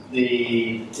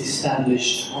the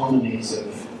established harmonies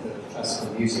of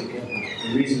classical music. And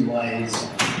the reason why his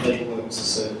late works are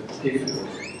so difficult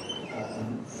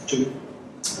took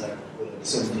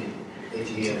 70,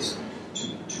 80 years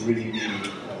to really be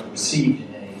received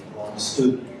in any, or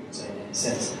understood, you could say, in any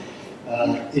sense,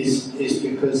 is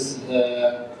because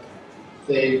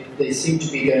they seem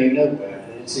to be going nowhere.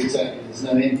 It's exactly, there's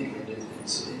no ending.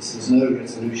 There's no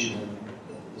resolution, and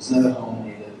there's no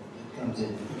harmony that comes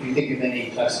in. If you think of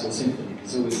any classical symphony,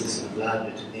 there's always this sort of loud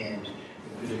bit at the end,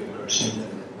 a bit of a crescendo,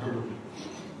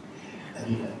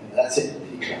 and that's it.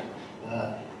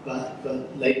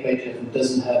 But late Beethoven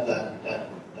doesn't have that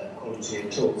quality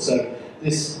at all. So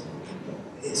it's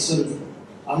sort of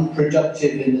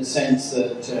unproductive in the sense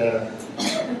that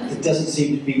it doesn't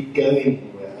seem to be going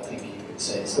anywhere, I think you could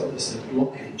say. It's got this sort of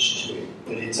blockage to it,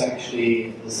 but it's actually,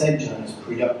 at the same time, it's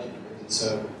productive because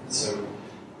it's so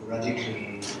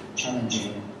radically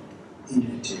challenging and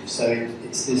innovative. So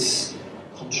it's this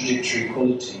contradictory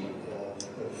quality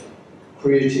of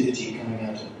creativity coming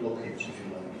out of blockage, if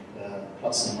you like,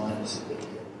 plus and minus at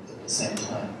the same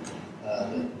time, that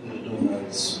Adorno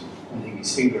is pointing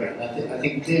his finger at. And I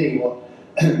think clearly what,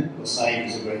 of course, Said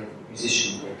was a great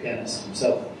musician, a great pianist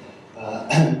himself,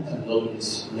 and a lot of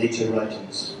his later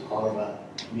writings are about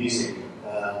music.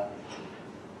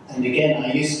 And again,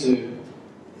 I used to,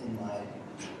 in my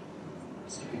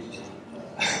stupidity,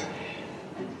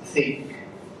 think,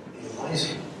 why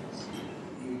is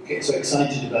you get so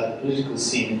excited about the political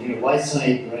scene, and why is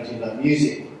Said writing about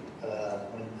music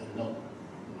and not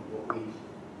what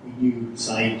we knew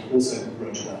Said also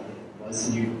wrote about? Why is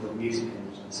the new book of music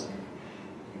and some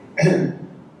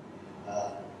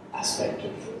aspect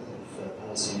of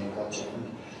Palestinian culture?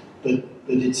 But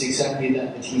it's exactly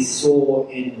that he saw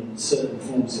in certain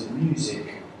forms of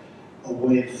music a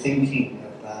way of thinking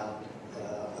about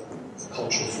a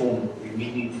cultural form that would be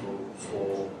meaningful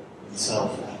for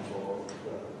himself and for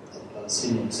other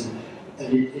Palestinians.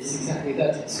 And it's exactly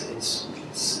that.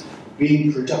 It's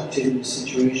being productive in a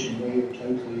situation where you're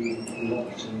totally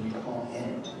locked and you can't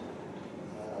end,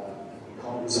 you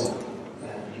can't resolve,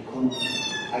 and you can't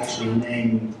actually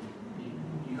name.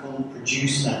 You can't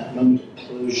produce that moment of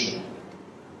closure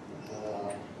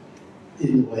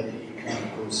in the way that you can, of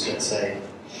course, let's say,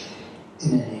 in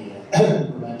any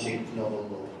romantic novel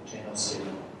or Jane Austen.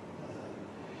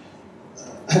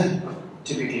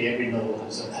 Typically, every novel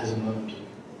has a moment of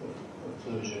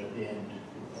closure at the end,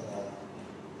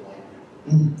 like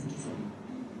from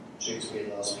Shakespeare's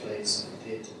Last Plays and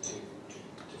theatre to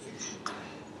fiction.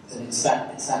 And it's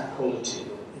that quality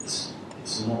that it's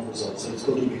not resolved. So it's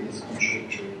got to be this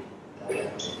contradictory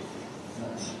dialectic.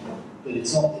 But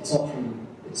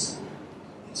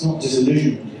it's not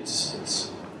disillusionment, it's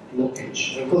blockage.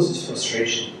 Of course, it's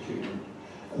frustration too.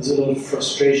 There's a lot of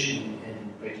frustration in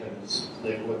Beethoven's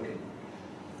late work,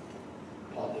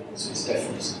 partly because of his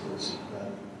deafness, of course.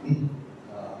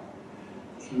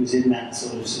 He was in that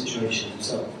sort of situation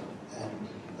himself, and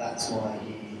that's why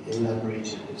he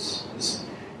elaborated this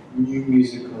new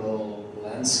musical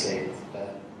landscape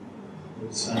that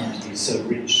was found to be so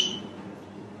rich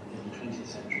in the 20th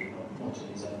century, not in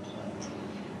his own time.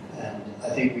 And I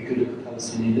think we could look at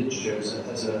Palestinian literature as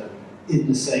in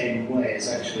the same way, as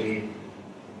actually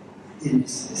in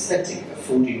its aesthetic,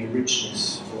 affording a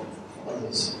richness for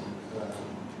others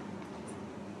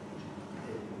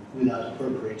without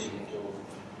appropriating it or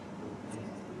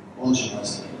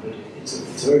homogenizing it. But it's a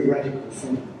very radical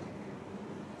form.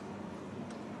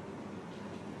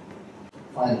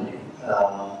 Finally,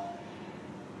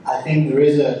 I think there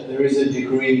is a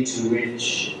degree to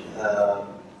which,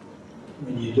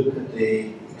 when you look at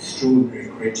the extraordinary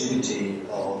creativity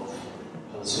of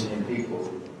Palestinian people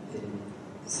in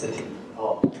aesthetic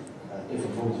art,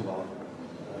 different forms of art,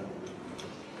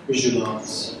 visual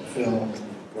arts, film,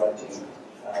 writing,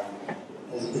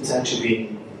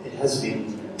 it has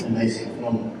been an amazing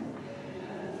phenomenon,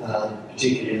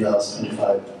 particularly in the last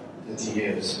 25, 30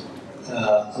 years.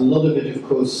 A lot of it, of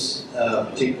course,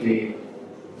 particularly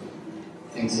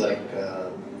things like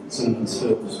Solomon's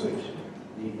films, which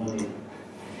need money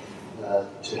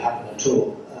to happen at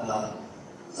all.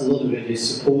 A lot of it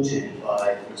is supported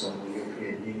by, for example, the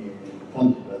European Union, and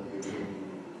funded by the European Union.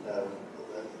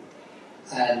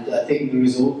 And I think there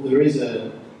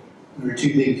are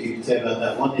two things you can say about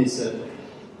that. One is that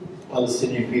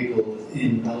Palestinian people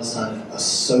in Palestine are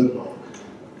so locked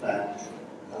that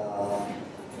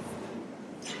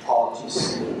art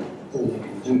is all they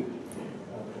can do.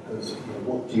 Because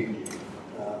what do you do?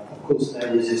 Of course,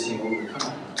 they're resisting all the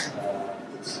time.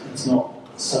 It's not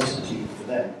a substitute for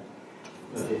them,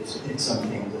 but it's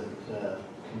something that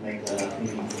can make their life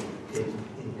meaningful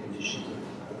in conditions of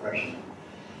oppression.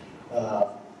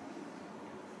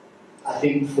 I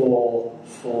think for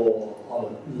on a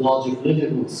larger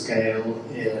political scale,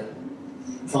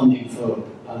 funding for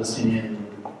Palestinian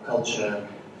culture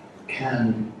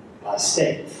by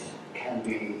state, can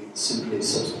be simply a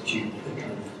substitute, a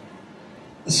kind of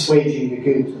assuaging the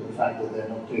guilt of the fact that they're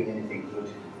not doing anything good.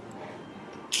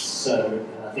 So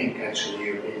I think actually the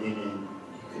European Union, you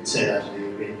could say that to the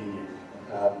European Union,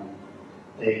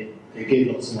 they give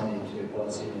lots of money to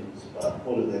Palestinians, but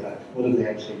what have they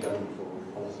actually done for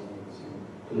Palestinians in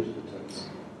political terms?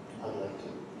 I'd like to.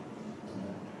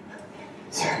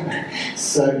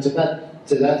 So to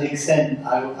that extent,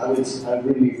 I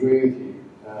really agree with you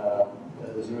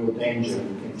that there's a real danger in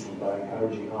thinking by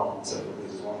encouraging art and so forth.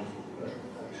 This is wonderful, but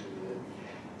actually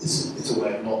it's a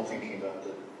way of not thinking about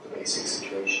the basic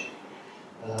situation.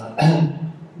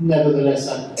 Nevertheless,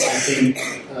 I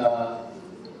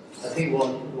think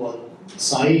what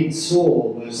Said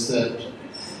saw was that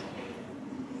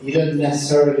you don't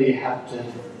necessarily have to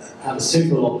have a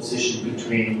simple opposition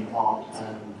between art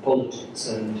and politics.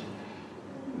 And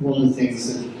one of the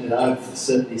things that I've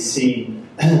certainly seen,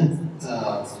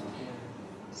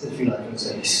 if you like,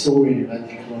 as a historian of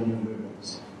anti-colonial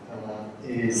movements,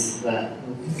 is that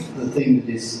the thing that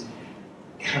is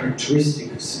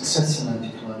characteristic of successful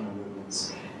anti-colonial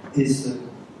movements is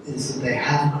that they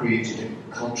have created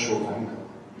a cultural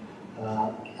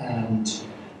vanguard. And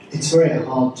it's very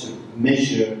hard to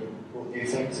measure what the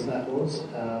effect of that was,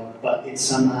 but it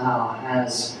somehow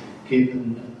has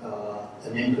given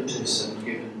an impetus and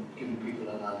given people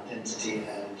an identity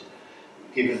and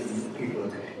given people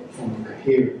a form of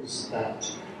coherence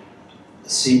that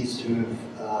seems to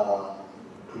have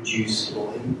produced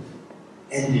or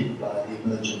ended by the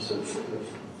emergence of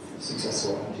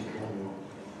successful anti-colonial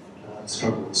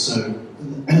struggles. So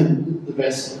the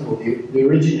best, or the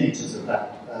originators of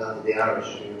that, the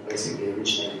Irish, who basically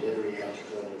originated every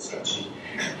anti-colonial strategy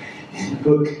in the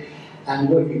book. And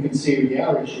what you can see with the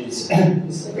Irish is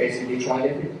they basically tried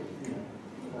everything. You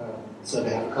know. So they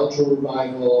have a cultural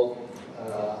revival,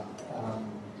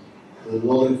 a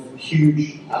lot of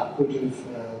huge output of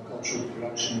cultural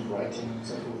production, of writing, and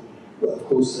so forth. But of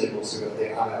course, they've also got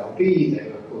their IRB. They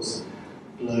were, of course,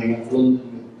 blowing up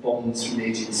London with bombs from the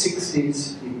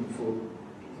 1860s, even before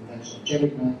the invention of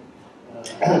jellyman.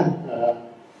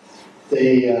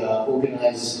 They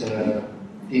organised the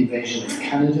invasion of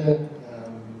Canada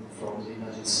from the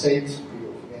United States.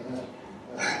 People forget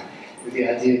that. With the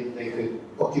idea that they could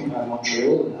occupy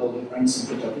Montreal and hold a ransom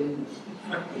for Dublin.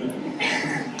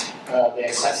 They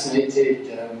assassinated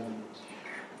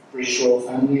British royal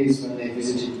families when they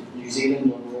visited New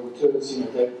Zealand on royal tours. You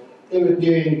know, they were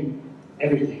doing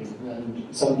everything, and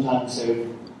sometimes they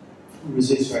would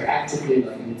resist very actively,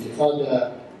 like an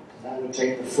intifada, and that would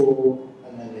take the fall,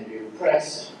 and then they'd be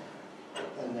repressed,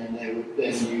 and then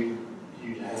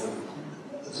you'd have a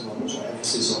much more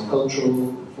emphasis on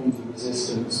cultural forms of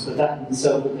resistance, but that in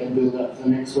itself would then build up to the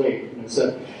next wave. You know,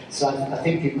 so I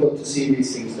think you've got to see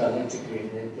these things dialectically.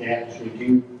 They actually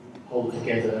do hold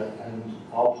together and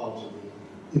are part of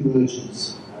the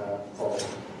emergence of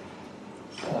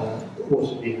what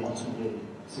have been ultimately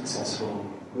successful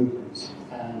movements.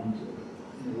 And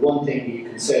one thing you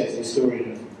can say as a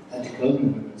historian of anti-colonial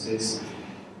movements is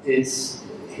it's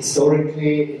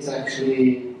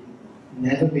actually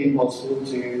never been possible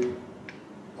to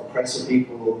oppress a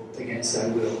people against their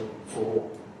will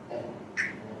forever.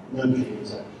 Nobody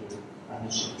has actually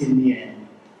managed. In the end,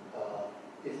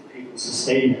 if the people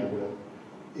sustain their will,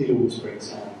 it always breaks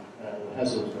down. It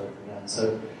has always broken down.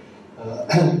 So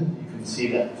you can see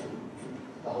that from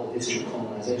the whole history of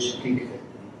colonization. Think of it: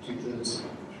 2/3,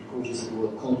 3/4 of the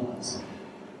world colonized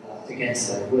against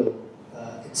their will.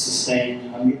 It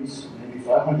sustained hundreds, maybe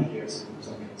 500 years in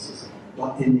some cases,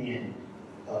 but in the end,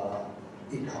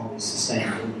 it can't be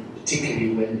sustained, and particularly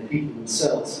when the people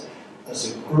themselves,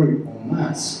 as a group en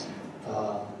masse,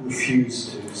 refuse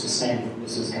to sustain it.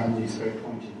 This is Gandhi's great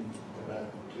point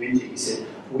about to India. He said,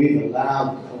 "We've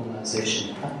allowed the colonization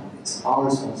to happen. It's our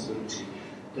responsibility.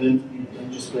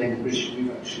 Don't just blame the British.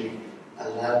 We've actually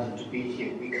allowed them to be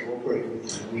here. We cooperate with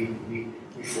them.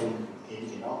 We form the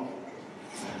Indian Army,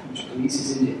 which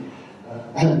polices India,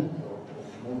 or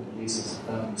more polices.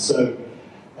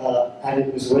 And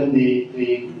it was when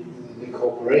the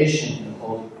cooperation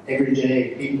of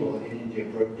everyday people in India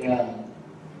broke down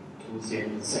towards the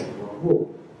end of the Second World War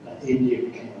that India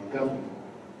became ungovernable,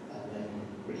 and then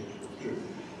the British withdrew.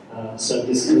 So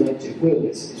this collective will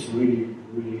is really,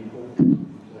 really important.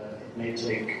 It may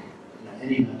take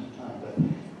any amount of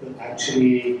time, but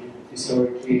actually,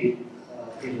 historically,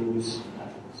 it always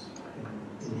happens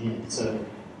in the end. So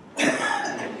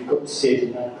you've got to see it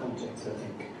in that context, I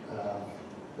think.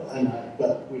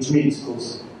 But which means, of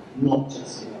course, not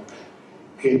just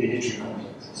purely literary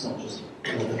context. It's not just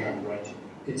another kind of writing.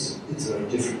 It's a very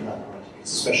different kind of writing.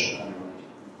 It's a special kind of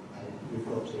writing, and we've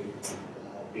got to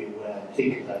be aware and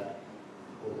think of that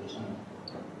all the time.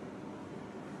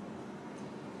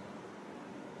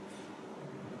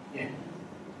 Yeah.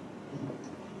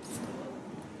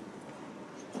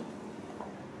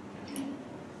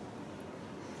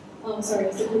 Sorry,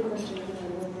 it's a quick question. I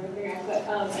don't remember everything out, but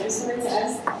I just wanted to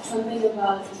ask something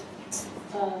about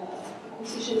a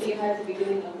quotation that you had at the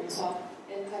beginning of your talk,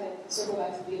 and kind of circle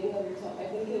back to the beginning of your talk. I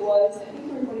think you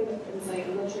were putting it from the site,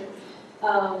 I'm not sure.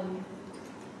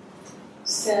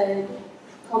 Said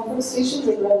conflict stations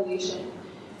of revelation,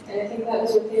 and I think that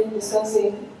was with him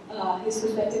discussing his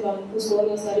perspective on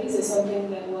post-colonial studies as something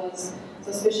that was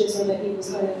suspicious or that he was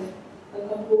kind of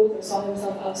uncomfortable with or saw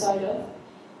himself outside of.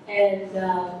 And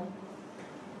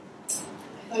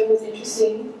I thought it was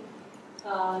interesting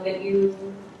that you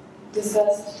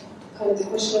discussed kind of the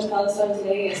question of Palestine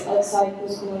today as outside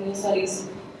post-colonial studies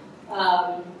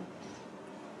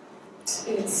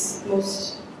in its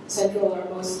most central or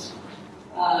most,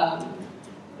 I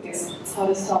guess it's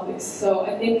hottest topics. So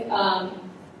I think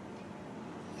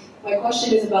my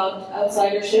question is about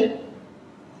outsidership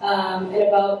and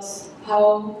about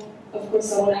how, of course,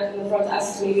 someone in the front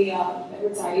asked maybe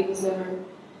Edward Said was never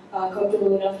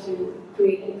comfortable enough to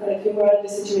create any kind of humor out of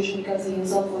this situation because he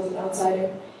himself was an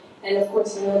outsider. And of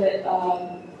course, we know that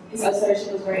his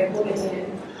outsidership was very important to him.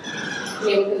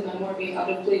 Maybe his memoir being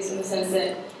out of place in the sense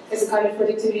that there's a kind of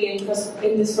productivity in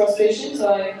this frustration.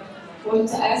 So I wanted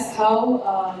to ask how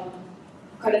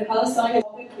kind of Palestine is a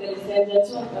topic that is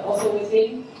tangential, but also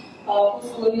within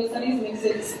post-colonial studies makes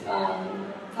it,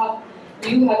 how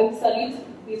you having studied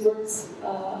these works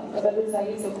of Edward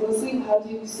Said so closely, how do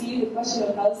you see the question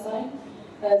of Palestine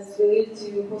as related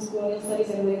to post-colonial studies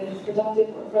in a way that is productive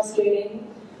or frustrating,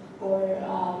 or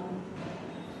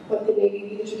what could maybe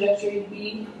be the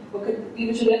trajectory what could be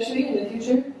the trajectory in the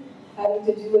future having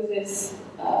to do with this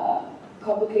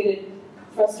complicated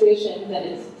frustration that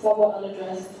is somewhat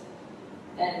unaddressed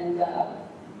and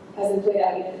hasn't played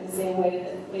out yet in the same way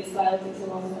that race violence takes a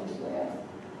long time to play out.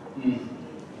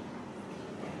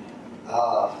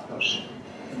 Gosh,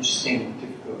 interesting,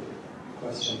 difficult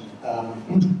question.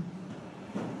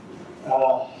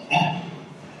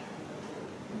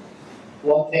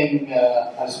 One thing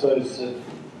I suppose that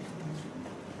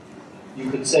you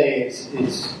could say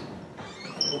is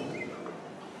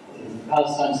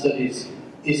Palestine studies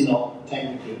is not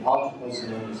technically part of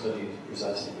post-colonial studies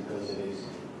precisely because it is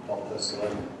not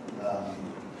post-colonial,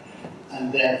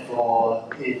 and therefore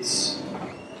it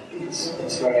has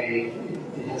a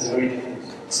very different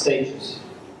status,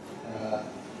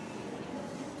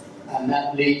 and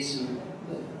that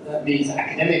means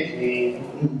academically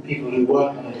people who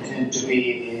work on it tend to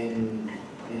be in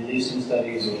Eastern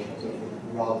studies or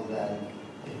rather than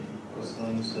in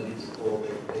post-colonial studies, or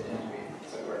they tend to be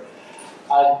separate.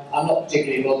 I'm not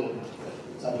particularly bothered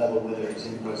at some level whether it's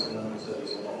in post-colonial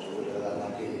studies or not, or whatever that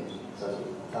might be.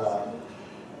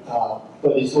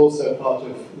 But it's also part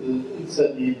of,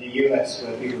 certainly in the US,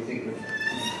 where people think of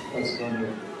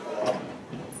post-colonial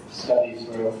studies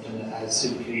very often as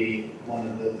simply one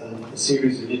of a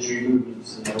series of literary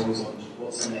movements, and they're always on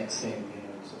what's the next thing,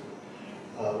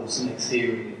 what's the next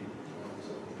theory.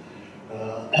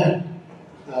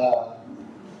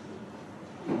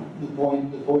 The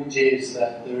point is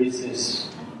that there is this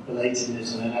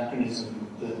belatedness and anachronism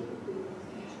that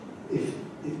if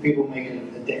people make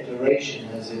a declaration,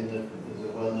 as in the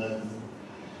well-known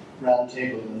round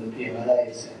table in the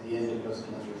PMLAs at the end of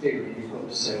post-colonial theory, you've got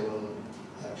to say, well,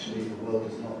 actually the world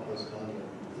is not post-colonial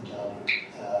entirely,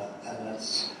 and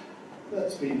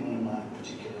that's been one of my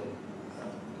particular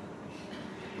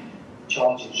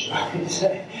charges, shall I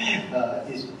say,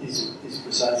 is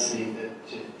precisely that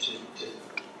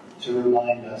to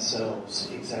remind ourselves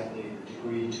exactly the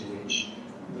degree to which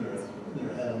there are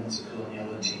elements of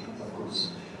coloniality, of course,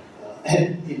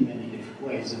 in many different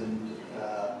ways. And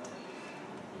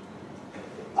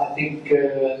I think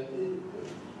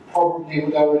probably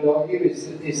what I would argue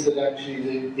is that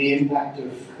actually the impact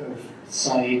of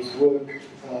Said's work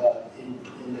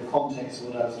in the context of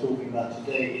what I was talking about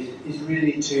today is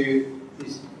really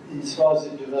as far as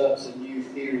it develops a new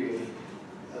theory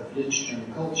of literature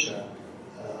and culture,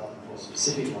 or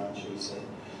specific one, shall we say,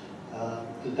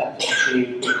 that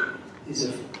actually is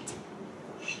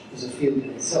a field in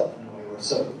itself in a way, or a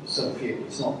sub-field.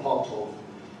 It's not part of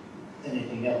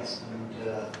anything else. And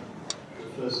the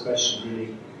first question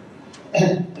really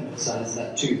emphasized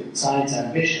that too, that Said's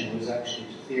ambition was actually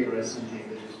to theorize something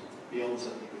that is beyond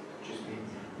something that could just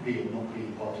be or not be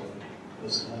part of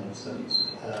post-colonial studies.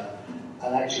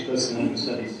 And actually post-colonial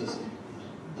studies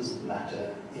doesn't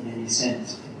matter in any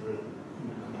sense in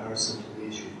comparison to the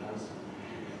issue of Palestine.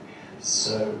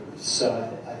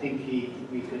 So I think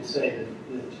we could say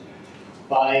that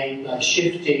by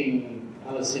shifting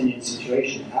Palestinian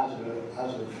situation out of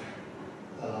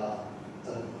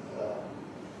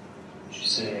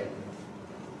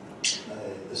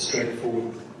a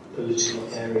straightforward political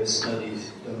area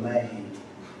studies domain,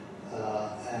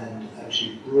 and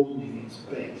actually broadening its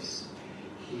base,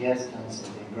 he has done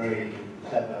something very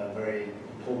clever, very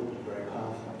important, very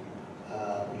powerful,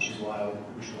 which is why I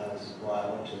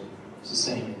want to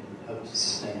sustain it, hope to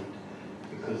sustain it,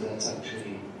 because that's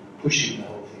actually pushing the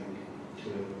whole thing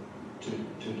to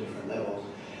a different level.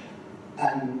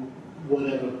 And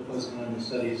whatever post-colonial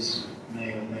studies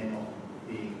may or may not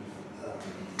be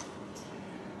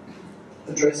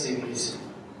addressing, it's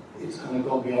kind of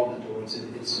gone beyond it, or it's a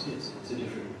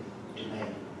different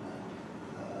domain.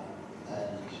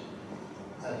 And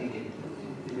I think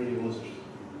it really was a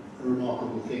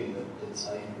remarkable thing that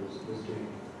Said was doing.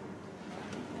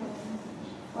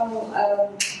 Well,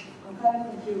 I'm kind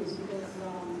of confused because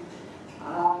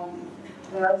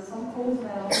There are some calls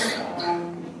now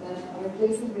that are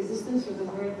replacing resistance with the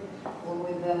word or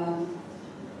with the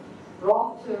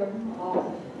broad term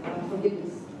of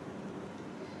forgiveness.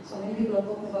 So many people are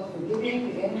talking about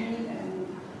forgiving the enemy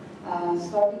and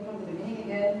starting from the beginning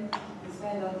again, this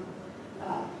kind of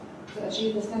to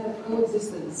achieve this kind of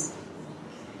coexistence.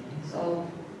 So,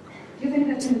 do you think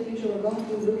that in the future we're going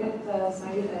to look at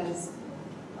Said as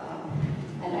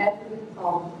an advocate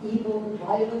of evil,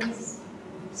 violence,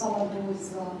 someone who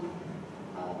is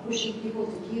pushing people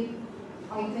to keep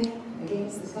fighting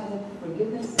against this kind of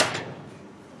forgiveness?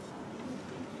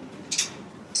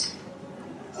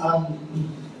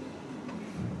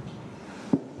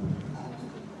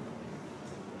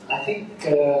 I think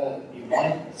you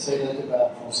might say that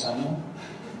about Fanon.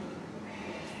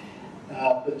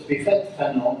 But to be fair to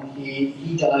Fanon,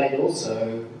 he died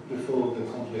also before the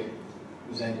conflict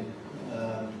was ended.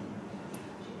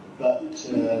 But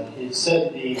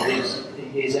certainly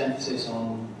his emphasis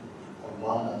on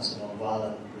violence and on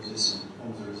violent resistance,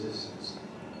 forms of resistance,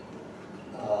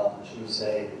 should we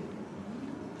say,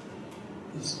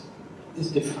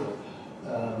 is difficult.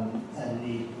 And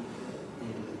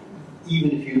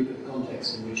even if you look at the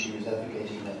context in which he was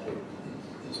advocating that,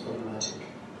 it's problematic.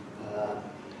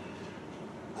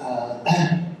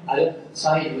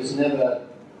 Said was never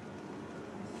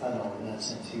Fanon in that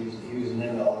sense. He was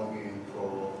never arguing for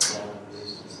violent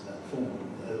resistance in that form,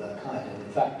 of that kind. And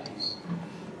in fact,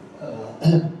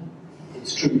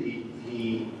 it's true.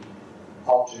 He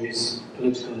after his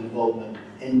political involvement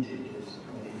ended,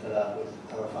 when he fell out with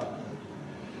Arafat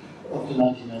after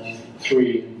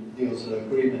 1993, the Oslo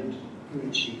Agreement,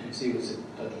 which he could see was a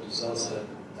total disaster,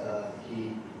 he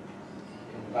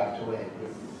kind of backed away and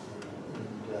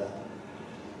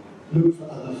looked for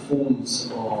other forms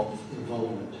of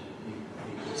involvement,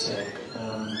 you could say.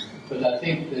 But I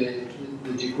think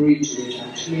the degree to which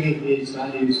actually his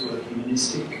values were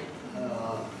humanistic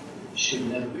should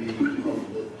never be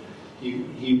forgotten.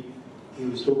 He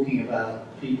was talking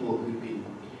about people who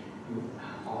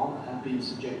have been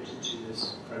subjected to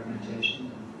this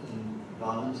fragmentation and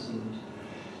violence, and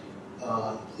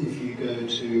if you go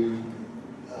to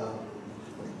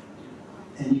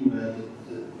anywhere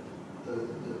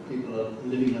that people are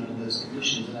living under those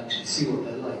conditions and actually see what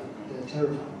they're like, they're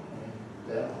terrifying. I mean,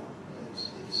 they are.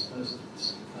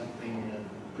 It's like being in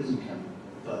a prison camp,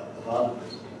 but a violent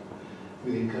prison camp,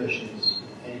 with incursions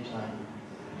anytime.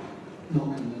 Knock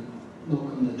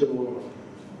on the door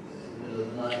in the middle of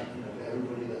the night, for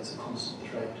everybody, that's a constant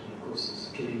threat, and of course there's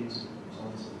killings and so on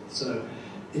and so forth. So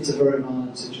it's a very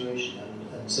violent situation,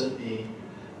 and certainly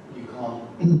you can't,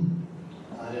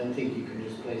 I don't think you can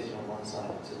just place it on one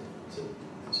side.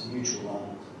 It's a neutral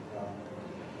violence.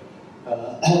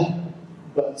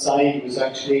 But Said was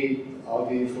actually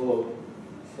arguing for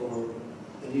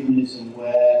a humanism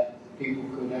where people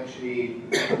could actually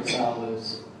reconcile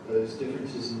those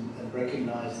differences and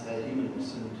recognize their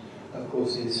humanness. And of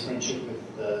course his friendship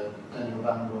with Daniel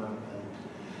Barenboim and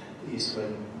the East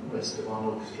and West Divan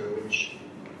Orchestra, which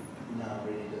now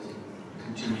really doesn't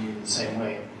continue in the same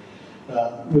way,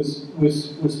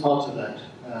 was part of that.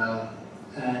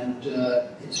 And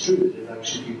it's true that if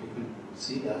actually people could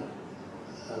see that,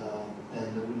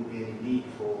 then there wouldn't be any need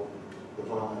for the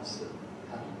violence that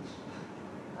happens.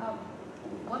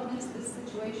 What makes this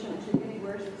situation actually getting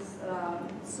worse is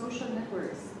social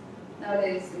networks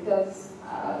nowadays, because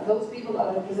those people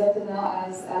are represented now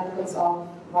as advocates of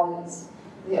violence.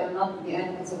 They are not the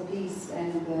advocates of peace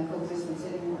and coexistence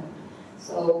anymore.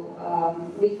 So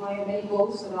we find many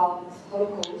posts about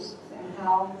Holocaust and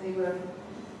how they were,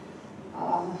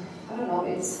 I don't know,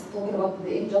 it's talking about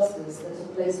the injustice that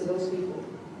took place to those people.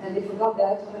 And they forgot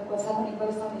that what's happening in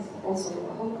Palestine is also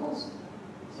a Holocaust.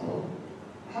 So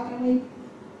how can we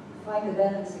find the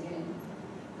balance again?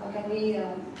 How can we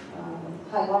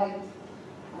highlight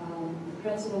the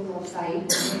principles of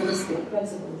Said, humanistic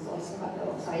principles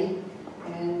of Said,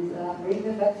 and bring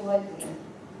them back to life again?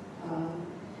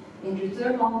 In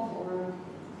return of, or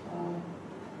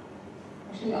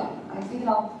actually, I'm thinking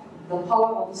of the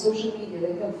power of the social media.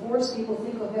 They can force people to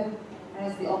think of him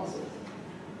as the opposite.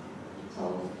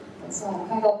 So that's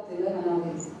kind of the dilemma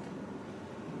nowadays.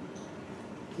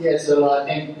 Yeah, so I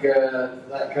think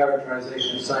that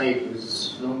characterization of Said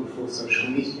was long before social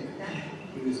media.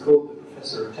 He was called the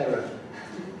Professor of Terror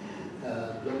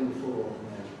long before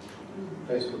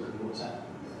Facebook and WhatsApp,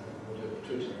 whatever,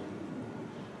 Twitter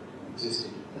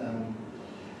existed.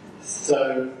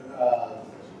 So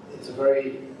it's a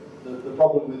very, the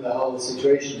problem with the whole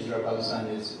situation in Israel Palestine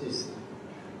is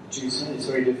it's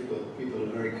very difficult. People are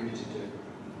very committed to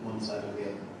one side or the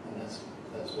other, and that's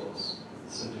what's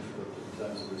so difficult in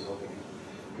terms of resolving it.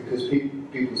 because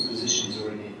people's positions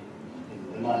already,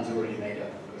 their minds are already made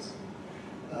up, because,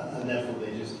 and therefore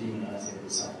they just demonize the other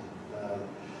side.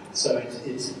 So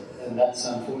and that's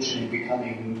unfortunately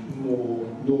becoming more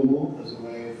normal as a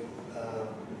way of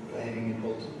behaving in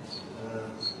politics.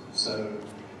 So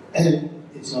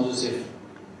it's not as if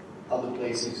other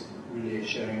places really are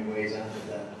showing ways out of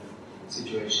that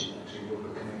situation. Actually, we're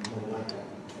becoming more like that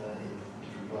in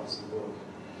different parts of the world.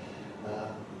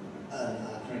 And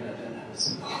I'm afraid I don't have a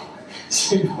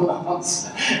simple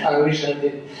answer. I wish I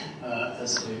did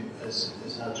as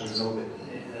how to resolve it.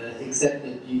 Except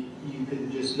that you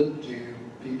can just look to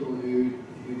people who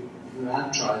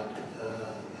have tried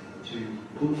to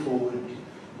put forward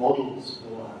models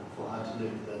for how to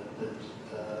live that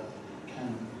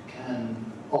can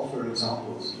offer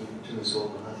examples to us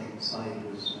all. And I think Saeed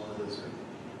was one of those people.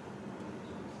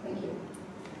 Thank you.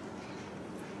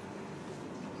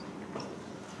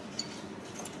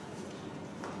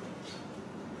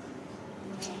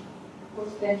 Of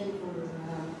course, thank you for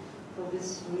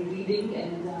this rereading,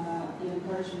 and you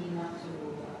encouraged me not to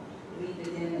read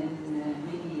it in and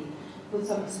maybe put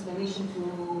some explanation to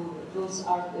those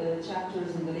art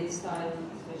chapters in the late style,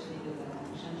 especially with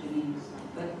Shanjanine.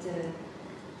 But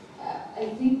I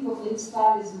think of late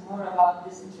style is more about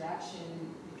this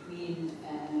interaction between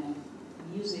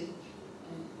music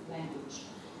and language,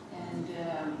 and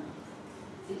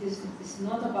it's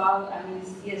not about, I mean,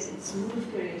 yes, it's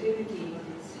smooth creativity, but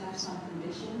it has some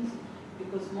conditions,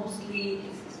 because mostly,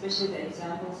 especially the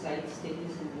examples like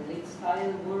statements in the late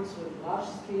style, works with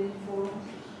large-scale forms,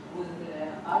 with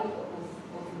eye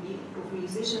of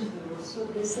musicians who were so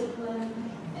disciplined,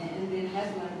 and they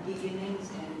had like beginnings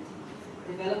and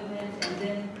development, and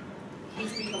then he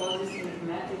speaks about this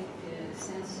enigmatic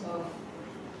sense of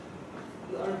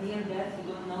you are near death,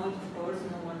 you don't know it, of course,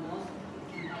 no one knows.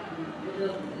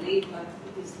 Little late, but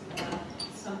it is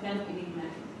some kind of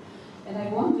enigmatic. And I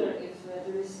wonder if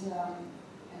there is an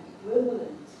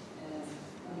equivalent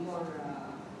in your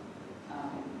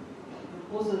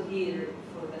proposal here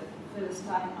for the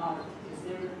Palestine art. Is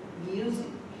there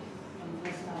music on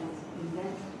Palestine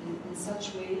in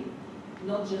such way,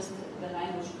 not just the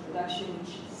language production,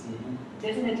 which is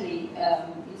definitely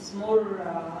it's more.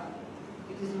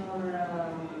 It is more.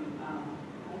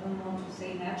 I don't want to say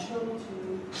natural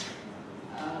to.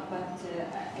 But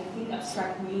I think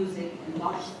abstract music and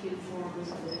large-scale forms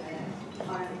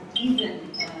are even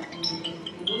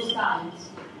in those times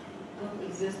don't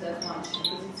exist that much,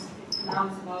 because now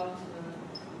it's about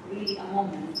really a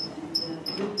moment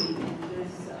and looping, and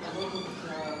there's a lot of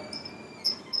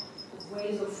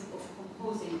ways of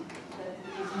composing that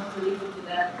is not related to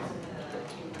that,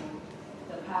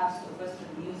 the past of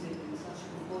Western music and such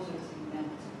composers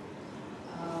invent.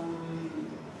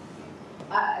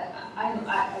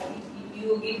 You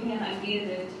give me an idea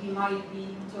that he might be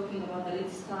talking about the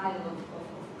late style of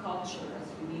culture as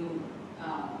we knew,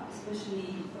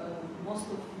 especially most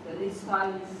of the late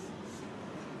style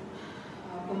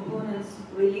components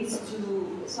relates to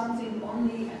something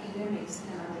only academics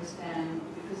can understand,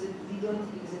 because they don't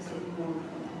exist anymore,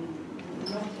 and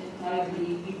not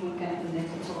entirely people can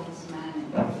connect to this man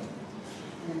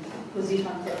and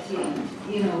position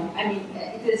 13. You know, I mean,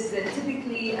 it is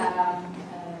typically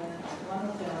one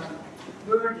of the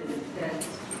burdens that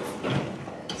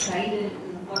Saeed in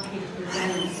what he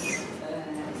presents,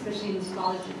 especially in a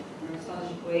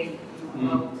nostalgic way, you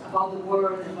know, about the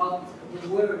word, about the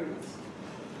words.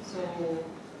 So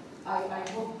I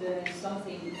hope there is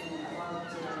something about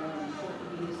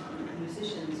Portuguese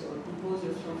musicians or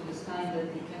composers from this time that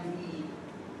they can be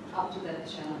up to that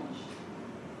challenge.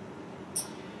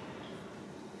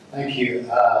 Thank you.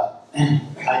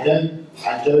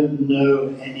 I don't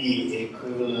know any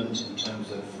equivalent in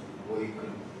terms of what you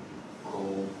could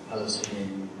call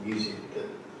Palestinian music that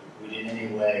would in any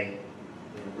way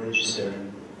register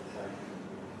in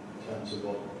terms of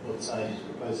what Saeed is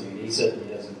proposing. He certainly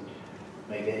doesn't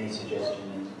make any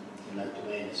suggestion in that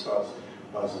domain as far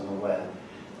as I'm aware.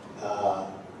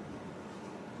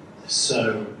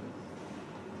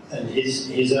 And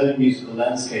his own musical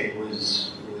landscape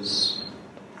was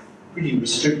pretty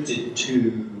restricted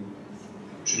to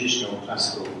traditional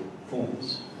classical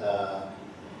forms.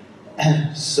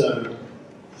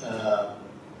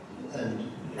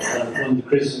 And one of the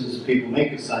criticisms people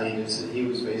make of Saeed is that he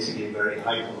was basically very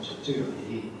high culture too.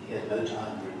 He had no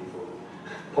time really for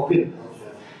popular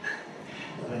culture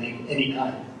of any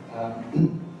kind.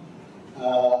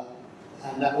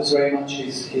 And that was very much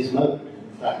his mode.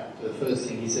 In fact, the first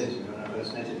thing he said to me when I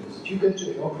first met him was, "Did you go to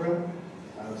the opera?"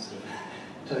 I was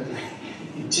totally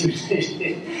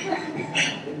intimidated.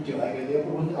 Do I go to the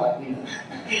opera?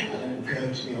 I don't go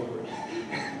to the opera.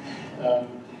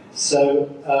 So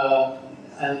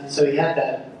he had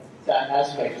that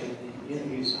aspect, and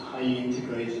he was highly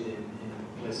integrated in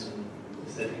Western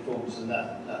aesthetic forms, and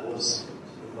that was sort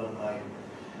of one of my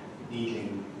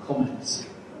needling comments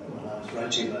when I was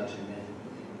writing about him in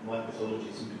white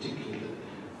mythologies in particular. That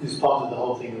it was part of the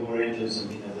whole thing of Orientalism,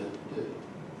 that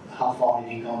how far had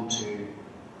he gone to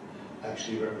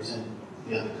actually represent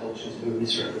the other cultures who were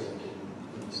misrepresented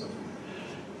and so forth.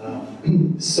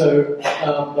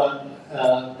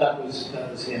 That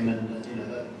was him, and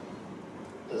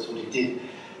that's what he did.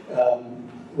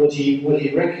 What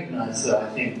he recognised, though, I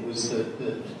think, was that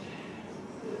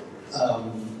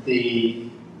the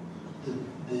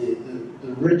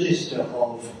register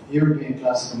of European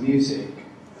classical music,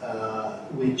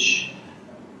 which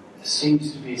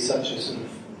seems to be such a sort of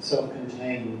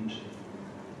self-contained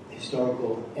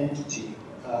historical entity,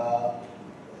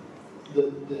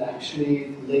 that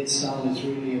actually late style is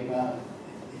really about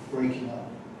breaking up.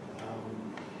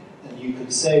 And you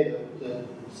could say that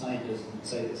Said doesn't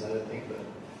say this, I don't think, but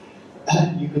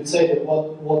you could say that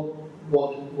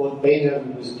what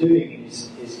Beethoven was doing in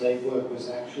his late work was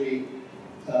actually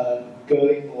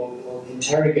going or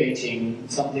interrogating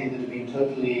something that had been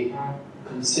totally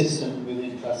consistent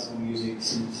within classical music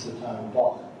since the time of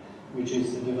Bach, which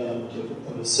is the development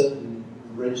of a certain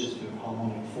register of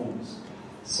harmonic forms.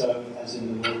 So, as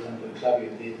in the World Tempo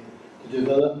Clavier, the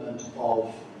development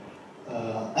of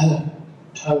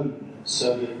tone,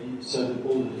 so that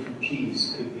all the different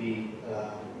keys could be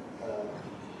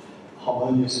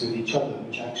harmonious with each other,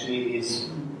 which actually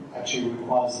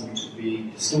requires them to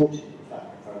be distorted, in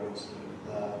fact, paradoxically,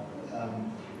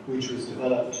 which was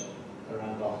developed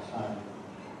around Bach's time,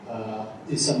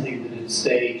 is something that had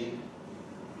stayed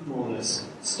more or less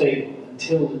stable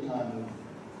until the time of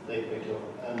late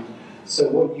Beethoven. And so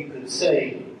what you could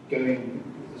say, going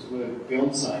as we're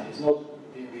beyond Said, is not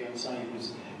beyond Said,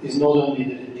 is not only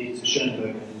that it needs a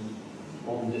Schoenberg and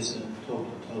modern distant total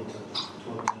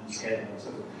scale and so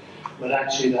forth, but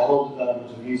actually the whole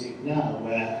development of music now,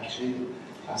 where actually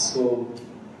classical,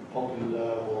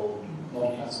 popular, or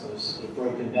non-classical is sort of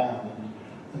broken down,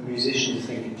 and musicians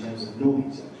think in terms of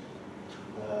noise,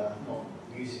 actually, not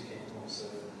music anymore. So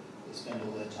they spend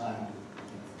all their time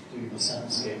doing the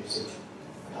soundscapes of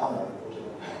colour or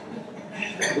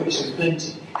whatever, which is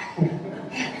plenty.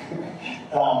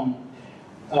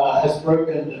 Has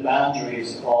broken the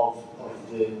boundaries of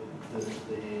the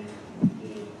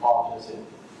art as it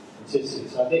consisted.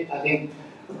 So I think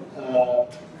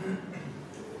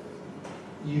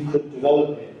you could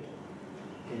develop it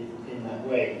in that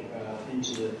way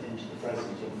into the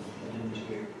present and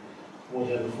into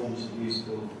whatever forms of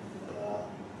musical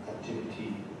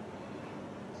activity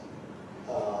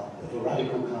of a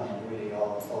radical kind really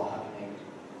are happening.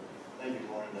 Maybe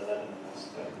more in the Lebanon, I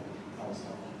suspect,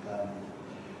 Palestine.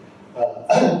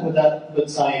 But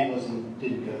Said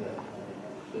didn't go there.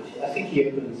 But I think he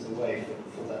opens the way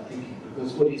for that thinking,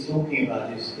 because what he's talking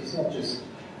about is not just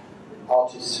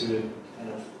artists who are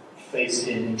kind of faced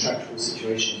in intractable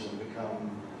situations and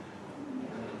become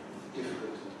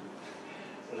difficult,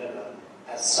 whatever,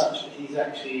 as such, but he's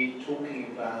actually talking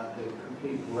about the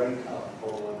complete breakup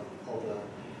of an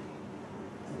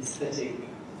aesthetic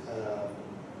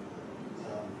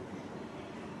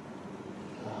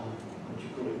what do you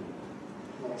call it?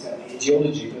 Not exactly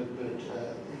ideology, but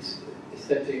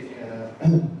aesthetic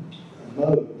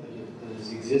mode that has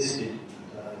existed in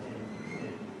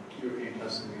European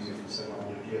classical music for several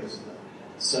hundred years.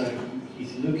 So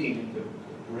he's looking at the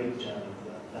breakdown of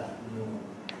that norm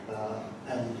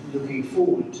and looking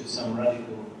forward to some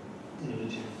radical,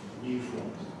 innovative new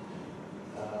forms.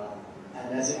 And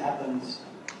as it happens,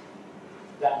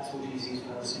 that's what he sees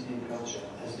Palestinian culture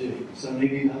as doing. So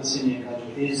maybe Palestinian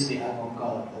culture is the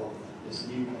avant-garde of this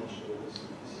new culture that is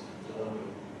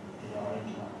developing in our own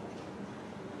time.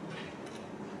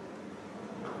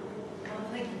 Well,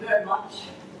 thank you very much.